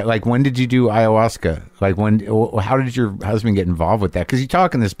that. Like, when did you do ayahuasca? Like, how did your husband get involved with that? Because you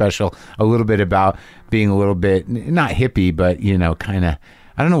talk in this special a little bit about being a little bit, not hippie, but, kind of,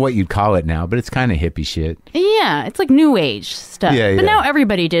 I don't know what you'd call it now, but it's kind of hippie shit. Yeah, it's like new age stuff. Yeah, but now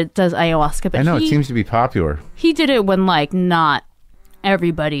everybody does ayahuasca. But I know, it seems to be popular. He did it when like not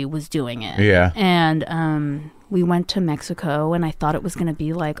everybody was doing it. Yeah. And we went to Mexico, and I thought it was going to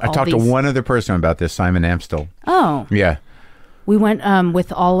be like I talked to one other person about this, Simon Amstel. Oh. Yeah. We went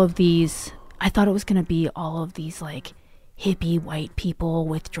with all of these, I thought it was going to be all of these like hippie white people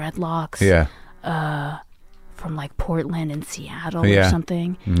with dreadlocks. Yeah. From like Portland and Seattle or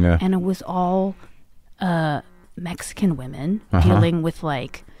something. Yeah. And it was all Mexican women dealing with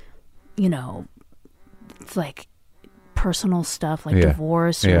like, it's like personal stuff like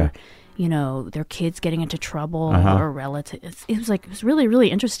divorce or, their kids getting into trouble or relatives. It was really, really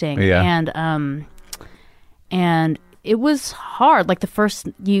interesting. Yeah. And it was hard. Like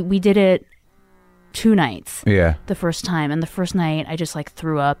we did it 2 nights. Yeah. The first time. And the first night I just like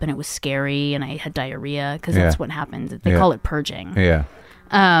threw up, and it was scary, and I had diarrhea because that's what happened. They call it purging. Yeah.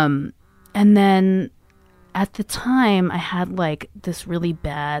 And then at the time I had like this really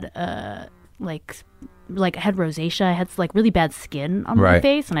bad like I had rosacea. I had like really bad skin on my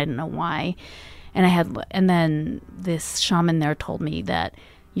face, and I didn't know why. And then this shaman there told me that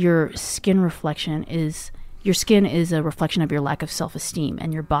your skin is a reflection of your lack of self-esteem,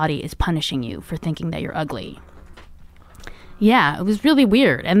 and your body is punishing you for thinking that you're ugly. Yeah, it was really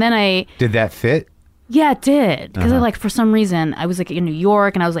weird. And then Did that fit? Yeah, it did. Because for some reason, I was like in New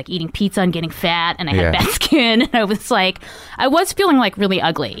York, and I was like eating pizza and getting fat, and I had bad skin, and I was feeling like really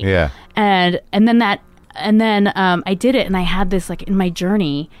ugly. Yeah. And then I did it, and I had this like in my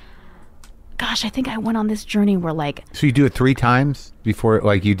journey. Gosh, I think I went on this journey where like... So you do it 3 times before,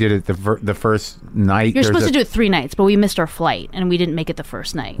 like you did it the first night? You're supposed to do it 3 nights, but we missed our flight, and we didn't make it the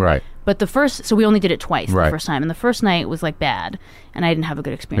first night. Right. But so we only did it twice the first time. And the first night was like bad, and I didn't have a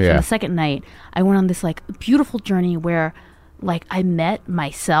good experience. Yeah. And the second night, I went on this like beautiful journey where like I met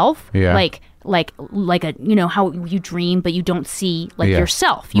myself. Yeah. Like a, how you dream, but you don't see like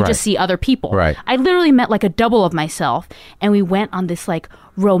yourself. You just see other people. Right. I literally met like a double of myself, and we went on this like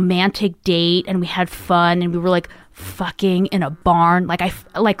romantic date, and we had fun, and we were like fucking in a barn. Like I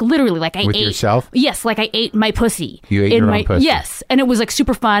literally like I with ate yourself. Yes, like I ate my pussy. You ate your own pussy. Yes, and it was like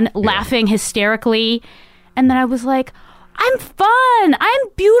super fun, laughing hysterically, and then I was like, I'm fun. I'm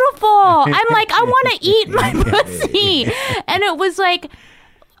beautiful. I'm like, I want to eat my pussy. And it was like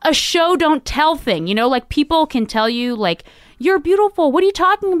a show don't tell thing, like people can tell you like, you're beautiful. What are you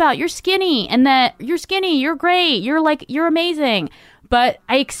talking about? You're skinny, and that you're skinny. You're great. You're amazing. But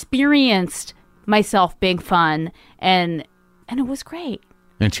I experienced myself being fun, and it was great.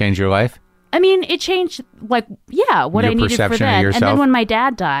 It changed your life? I mean, it changed what I needed for that. And then when my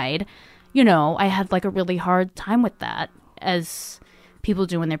dad died, I had like a really hard time with that, as people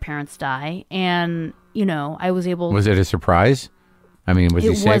do when their parents die. And, I was able... Was it a surprise? I mean, was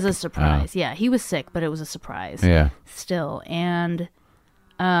he sick? It was a surprise. Yeah, he was sick, but it was a surprise. Yeah. Still. And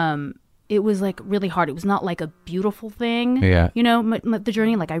it was like really hard. It was not like a beautiful thing. Yeah. You know, the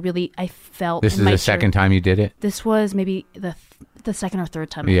journey, like I felt. This is the second time you did it? This was maybe the second or third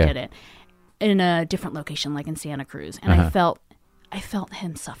time I did it in a different location, like in Santa Cruz. And I felt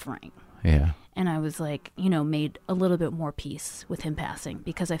him suffering. Yeah. And I was like, you know, made a little bit more peace with him passing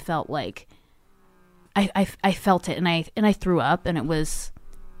because I felt like I felt it and I threw up and it was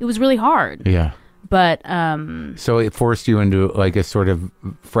really hard. Yeah. But so it forced you into like a sort of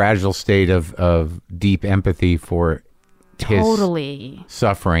fragile state of deep empathy for his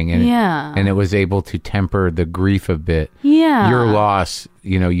suffering, and it was able to temper the grief a bit. Yeah, your loss,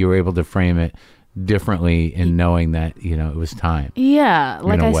 you know, you were able to frame it differently in knowing that, you know, it was time. Yeah,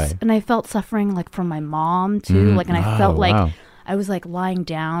 like I felt suffering like from my mom too, like, and I felt like I was like lying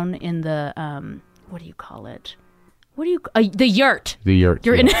down in the what do you call it? The yurt. The yurt.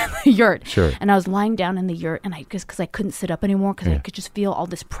 You're in the yurt. Sure. And I was lying down in the yurt, and because I couldn't sit up anymore, because I could just feel all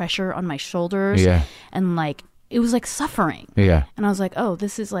this pressure on my shoulders. Yeah. And like it was like suffering. Yeah. And I was like, oh,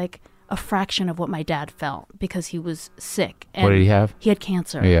 this is like a fraction of what my dad felt because he was sick. And what did he have? He had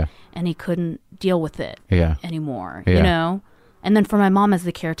cancer. Yeah. And he couldn't deal with it. Anymore. Yeah. You know. And then for my mom as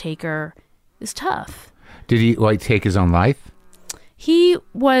the caretaker, it was tough. Did he like take his own life? He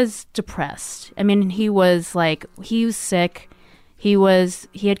was depressed. I mean, he was sick. He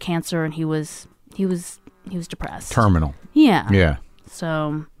had cancer and he was depressed. Terminal. Yeah. Yeah.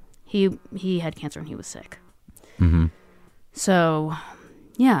 So he had cancer and he was sick. Mm-hmm. So,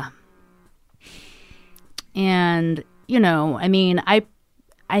 yeah. And, you know, I mean,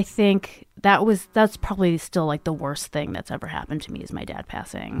 I think that's probably still like the worst thing that's ever happened to me is my dad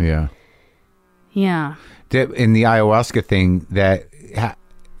passing. Yeah. Yeah. In the ayahuasca thing,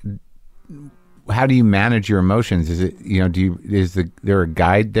 how do you manage your emotions? Is it, you know, is there a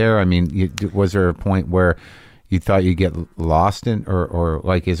guide there? I mean, was there a point where you thought you'd get lost in, or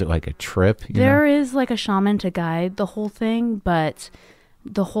like, is it like a trip? There is like a shaman to guide the whole thing, but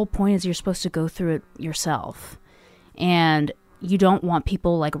the whole point is you're supposed to go through it yourself. And you don't want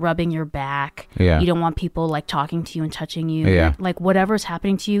people like rubbing your back. Yeah. You don't want people like talking to you and touching you. Yeah. Like whatever's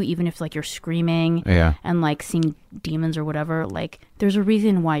happening to you, even if like you're screaming and like seeing demons or whatever, like there's a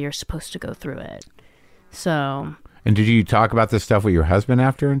reason why you're supposed to go through it. So. And did you talk about this stuff with your husband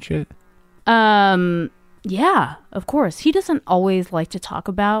after and shit? Yeah, of course. He doesn't always like to talk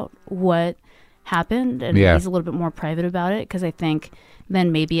about what happened, and he's a little bit more private about it because I think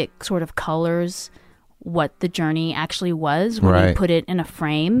then maybe it sort of colors what the journey actually was when you put it in a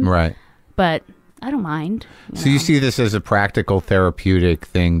frame. Right. But I don't mind. You see this as a practical therapeutic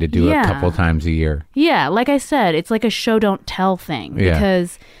thing to do a couple times a year. Yeah, like I said, it's like a show don't tell thing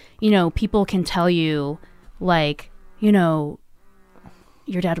because, you know, people can tell you like, you know,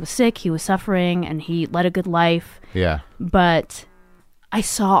 your dad was sick, he was suffering, and he led a good life. Yeah. But I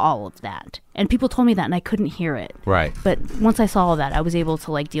saw all of that. And people told me that, and I couldn't hear it. Right. But once I saw all that, I was able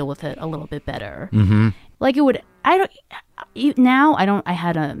to, like, deal with it a little bit better. Mm-hmm. Like, I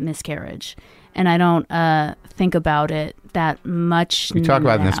had a miscarriage, and I don't think about it that much. You talk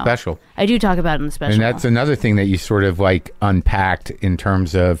about it in the special. I do talk about it in the special. And that's another thing that you sort of, like, unpacked in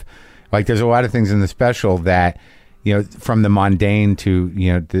terms of, like, there's a lot of things in the special that, you know, from the mundane to,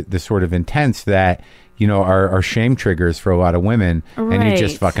 you know, the sort of intense that, you know, are shame triggers for a lot of women, and you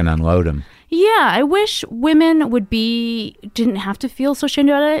just fucking unload them. Yeah, I wish women didn't have to feel so ashamed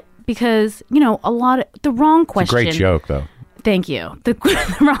about it because, you know, the wrong question. It's a great joke, though. Thank you. The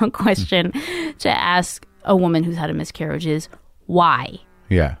wrong question to ask a woman who's had a miscarriage is, why?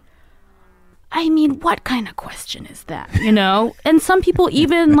 Yeah. I mean, what kind of question is that, you know? And some people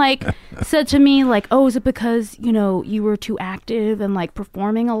even, like, said to me, like, oh, is it because, you know, you were too active and, like,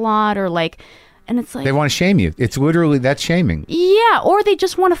 performing a lot or, like, and it's like... They want to shame you. It's literally, that's shaming. Yeah, or they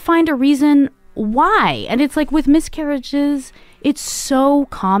just want to find a reason why. And it's like with miscarriages, it's so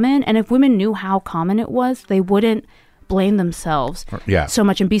common. And if women knew how common it was, they wouldn't blame themselves so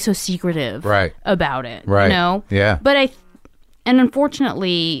much and be so secretive about it, you know? Yeah. But and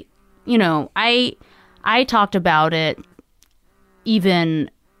unfortunately... You know, I talked about it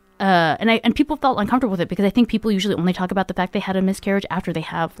even, and people felt uncomfortable with it because I think people usually only talk about the fact they had a miscarriage after they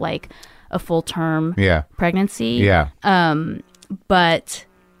have like a full-term pregnancy. Yeah. But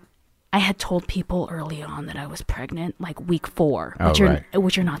I had told people early on that I was pregnant, like week 4,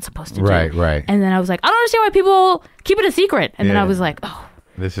 which you're not supposed to do. Right. And then I was like, I don't understand why people keep it a secret. And then I was like, oh.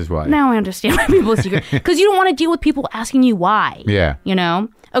 This is why. Now I understand why people secret. Because you don't want to deal with people asking you why. Yeah. You know?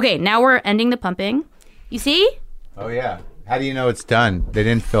 Okay, now we're ending the pumping. You see? Oh, yeah. How do you know it's done? They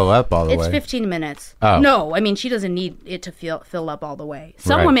didn't fill up all the way. It's 15 minutes. Oh. No, I mean, she doesn't need it to fill up all the way.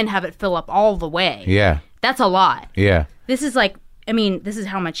 Some women have it fill up all the way. Yeah. That's a lot. Yeah. This is like I mean, this is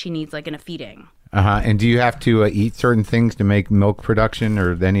how much she needs, like, in a feeding. And do you have to eat certain things to make milk production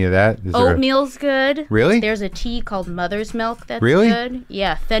or any of that? Oatmeal's good. Really? There's a tea called Mother's Milk that's really good.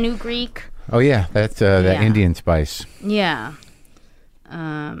 Yeah, fenugreek. Oh yeah, that's that Indian spice. Yeah.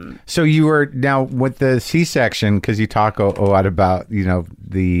 So you were now with the C-section, because you talk a lot about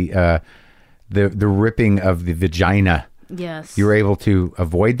the ripping of the vagina. Yes. You were able to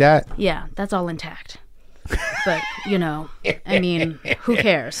avoid that? Yeah, that's all intact. But, I mean, who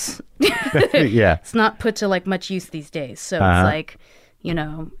cares? Yeah. It's not put to, like, much use these days. So it's like,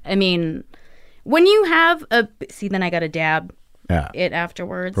 I mean, when you have see, then I got to dab it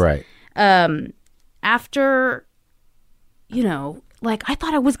afterwards. Right. After, like, I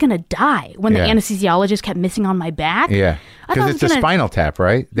thought I was going to die when the anesthesiologist kept missing on my back. Yeah. Because it's a spinal tap,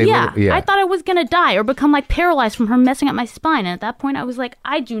 right? I thought I was going to die or become, like, paralyzed from her messing up my spine. And at that point, I was like,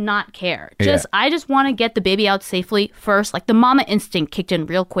 I do not care. I just want to get the baby out safely first. Like, the mama instinct kicked in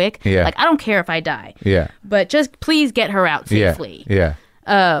real quick. Yeah. Like, I don't care if I die. Yeah. But just please get her out safely. Yeah.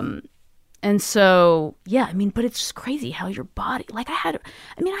 And so, yeah, I mean, but it's just crazy how your body, like, I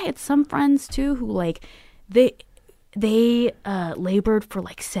had some friends, too, who, like, they labored for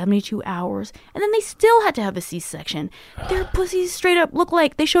like 72 hours and then they still had to have a C-section. Their pussies straight up look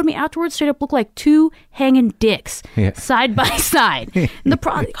like, they showed me afterwards, straight up look like two hanging dicks side by side.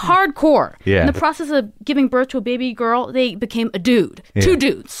 Hardcore. Yeah. In the process of giving birth to a baby girl, they became a dude. Yeah. Two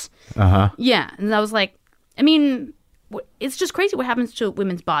dudes. Yeah. And I was like, I mean, it's just crazy what happens to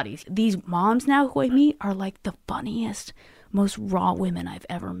women's bodies. These moms now who I meet are like the funniest, most raw women I've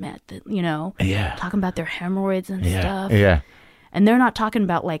ever met, that, talking about their hemorrhoids and stuff. Yeah. And they're not talking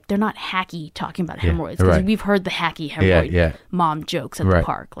about, like, they're not hacky talking about hemorrhoids, because we've heard the hacky hemorrhoid mom jokes at the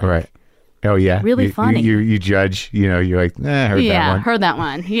park. Like, right. Oh, yeah. Really funny. You judge, you're like, heard that one. Yeah, heard that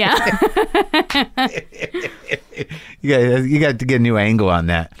one. Yeah. You got to get a new angle on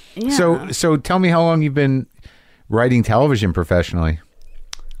that. Yeah. So tell me how long you've been writing television professionally.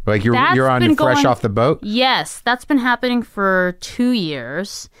 Like you're on fresh off the boat? Yes, that's been happening for 2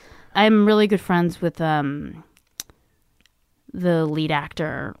 years. I'm really good friends with the lead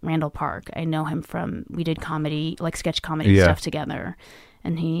actor, Randall Park. I know him from, we did comedy, like sketch comedy stuff together.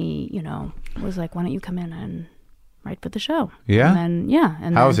 And he, was like, why don't you come in and write for the show? Yeah? And then,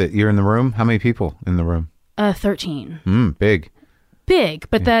 And How's it? You're in the room? How many people in the room? 13. Big.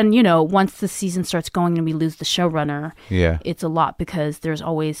 But then, once the season starts going and we lose the showrunner, it's a lot, because there's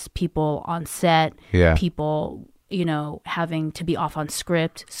always people on set, people, having to be off on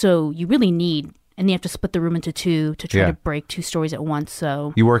script. So you really need, and you have to split the room into two to try to break two stories at once.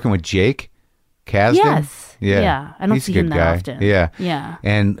 So you working with Jake Kasdan? Yes. Yeah. I don't He's see him that often. Yeah. Yeah.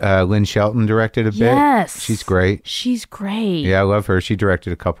 And Lynn Shelton directed a bit. Yes. She's great. She's great. Yeah, I love her. She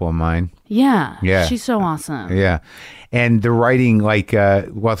directed a couple of mine. Yeah. Yeah. She's so awesome. Yeah. And the writing, like,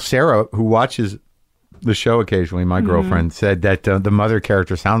 Sarah, who watches the show occasionally, my girlfriend, said that the mother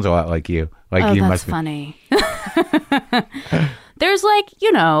character sounds a lot like you. Like you that's funny. There's like,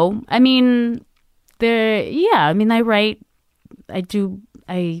 I mean, I write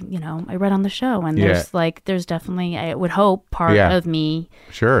on the show, and there's definitely, I would hope, part of me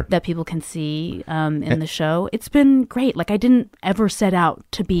that people can see in the show. It's been great. Like, I didn't ever set out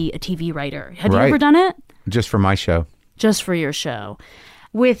to be a TV writer. Have you ever done it? Just for my show. Just for your show.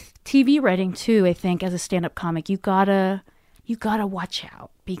 With TV writing too, I think as a stand-up comic, you gotta watch out,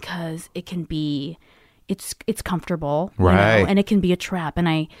 because it can be, it's comfortable, right? And it can be a trap. And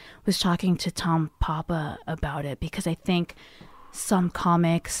I was talking to Tom Papa about it, because I think some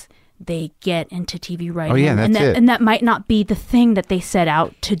comics, they get into TV writing, and that might not be the thing that they set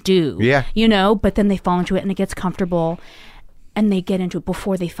out to do. Yeah, but then they fall into it and it gets comfortable. And they get into it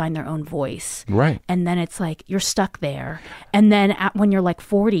before they find their own voice. Right. And then it's like, you're stuck there. And then when you're like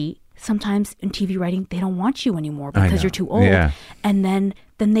 40, sometimes in TV writing, they don't want you anymore because you're too old. Yeah. And then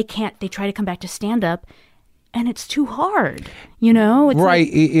they can't, they try to come back to stand-up, and it's too hard, It's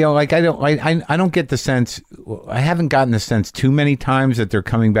right. Like, I don't get the sense, I haven't gotten the sense too many times that they're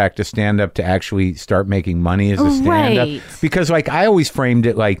coming back to stand up to actually start making money as a stand up. Right. Because, like, I always framed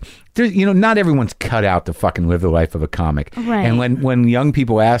it like, not everyone's cut out to fucking live the life of a comic. Right. And when young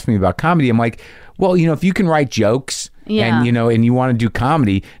people ask me about comedy, I'm like, well, if you can write jokes, and and you want to do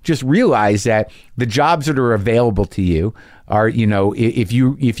comedy, just realize that the jobs that are available to you are, if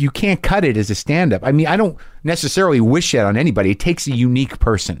you can't cut it as a stand-up. I mean, I don't necessarily wish that on anybody. It takes a unique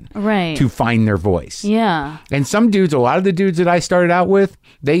person to find their voice. Yeah. And some dudes, a lot of the dudes that I started out with,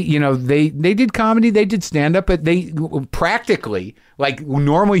 they did comedy, they did stand-up, but they practically, like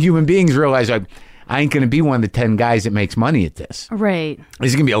normal human beings, realize, like, I ain't going to be one of the 10 guys that makes money at this. Right. This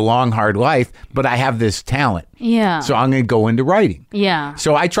is going to be a long, hard life, but I have this talent. Yeah. So I'm going to go into writing. Yeah.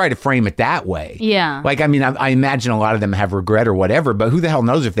 So I try to frame it that way. Yeah. Like, I mean, I imagine a lot of them have regret or whatever, but who the hell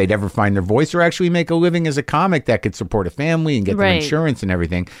knows if they'd ever find their voice or actually make a living as a comic that could support a family and get them insurance and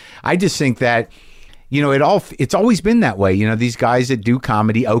everything. I just think that, you know, it's always been that way. You know, these guys that do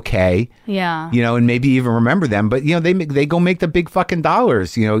comedy, okay. Yeah. You know, and maybe even remember them, but, you know, they go make the big fucking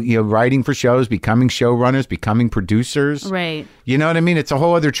dollars, you know, writing for shows, becoming showrunners, becoming producers. Right. You know what I mean? It's a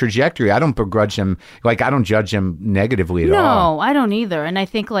whole other trajectory. I don't begrudge them. Like, I don't judge them negatively at all. No, I don't either. And I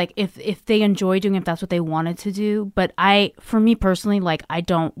think, like, if they enjoy doing it, if that's what they wanted to do. But for me personally, like, I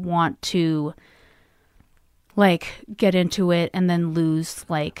don't want to, like, get into it and then lose,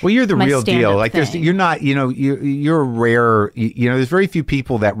 like, well, you're the real deal. Like, you're not, you know, you're rare. You know, there's very few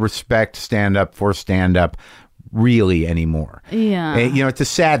people that respect stand-up for stand-up really anymore. Yeah. And, you know, it's a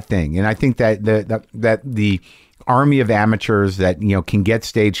sad thing. And I think that the army of amateurs that, you know, can get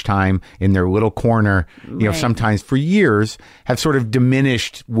stage time in their little corner, you know, sometimes for years, have sort of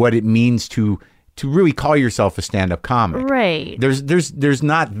diminished what it means to really call yourself a stand-up comic. Right. There's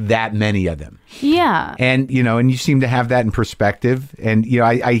not that many of them. Yeah. And, you know, and you seem to have that in perspective. And, you know,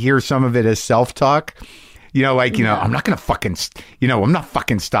 I hear some of it as self-talk. You know, like, you know, I'm not going to fucking, you know, I'm not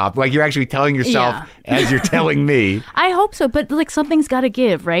fucking stop. Like, you're actually telling yourself as you're telling me. I hope so. But, like, something's got to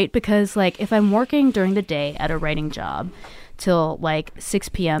give, right? Because, like, if I'm working during the day at a writing job till, like, 6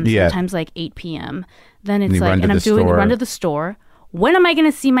 p.m., sometimes, like, 8 p.m., then it's like, and I'm doing run to the store. When am I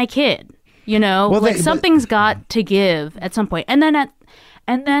going to see my kid? You know, well, like, something's got to give at some point. And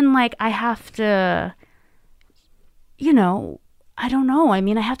then, like, I have to, you know, I don't know. I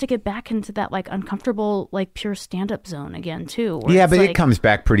mean, I have to get back into that, like, uncomfortable, like, pure stand-up zone again, too. Yeah, but it comes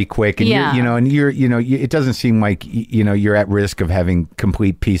back pretty quick. And it doesn't seem like, you know, you're at risk of having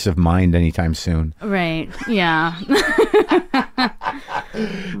complete peace of mind anytime soon. Right. Yeah.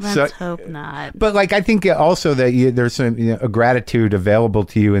 Let's hope not. But, like, I think also that there's a gratitude available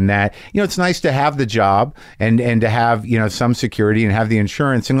to you in that, you know, it's nice to have the job and to have, you know, some security and have the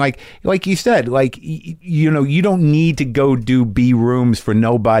insurance. And like you said, like, you know, you don't need to go do B rooms for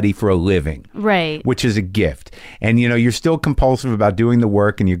nobody for a living. Right. Which is a gift. And, you know, you're still compulsive about doing the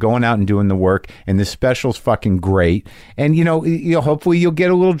work and you're going out and doing the work. And this special's fucking great. And, you know, hopefully you'll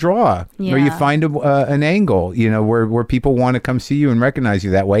get a little draw or you find an angle, you know, where people want to come see you and recognize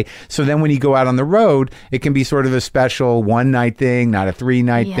you that way. So then when you go out on the road, it can be sort of a special one-night thing, not a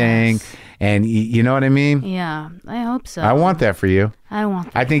three-night thing. And you know what I mean? Yeah, I hope so. I want that for you.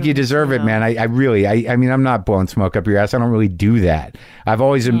 I think you deserve it, man. I really, I mean, I'm not blowing smoke up your ass. I don't really do that. I've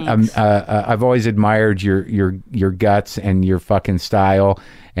always admired your guts and your fucking style.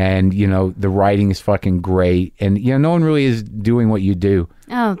 And, you know, the writing is fucking great. And, you know, no one really is doing what you do.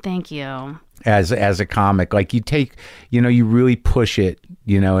 Oh, thank you. As a comic, like, you take, you know, you really push it,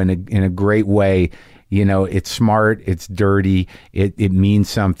 you know, in a great way. You know, it's smart, it's dirty, it means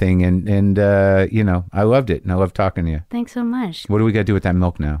something, and you know, I loved it, and I love talking to you. Thanks so much. What do we got to do with that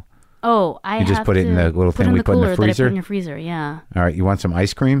milk now? Oh, you just put it in the little thing we put in the freezer. That I put in your freezer, yeah. All right, you want some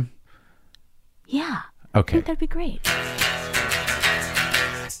ice cream? Yeah. Okay. I think that'd be great.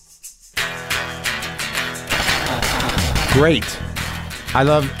 Great. I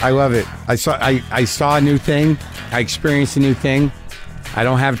love it. I saw a new thing. I experienced a new thing. I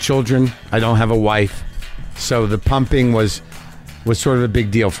don't have children. I don't have a wife. So the pumping was sort of a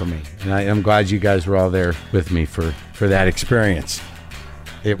big deal for me. And I'm glad you guys were all there with me for that experience.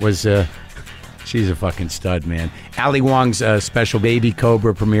 It was, she's a fucking stud, man. Ali Wong's special Baby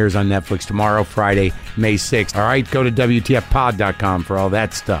Cobra premieres on Netflix tomorrow, Friday, May 6th. All right, go to WTFpod.com for all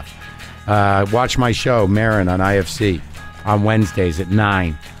that stuff. Watch my show, Marin, on IFC on Wednesdays at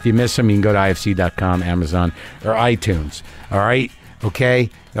 9. If you miss them, you can go to IFC.com, Amazon, or iTunes. All right? Okay.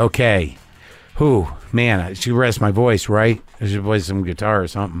 Whew, man, I should rest my voice, right? I should play some guitar or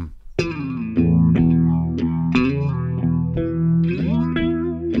something.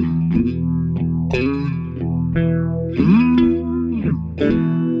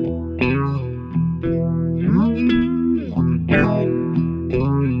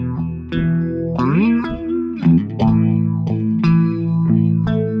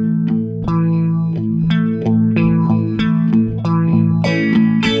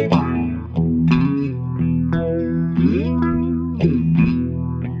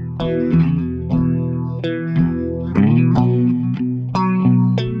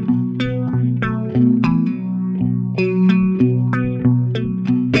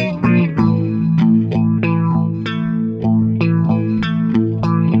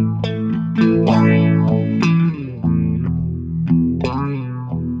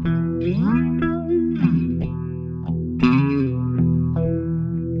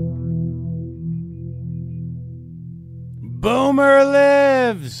 Rumor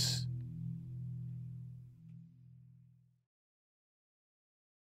lives.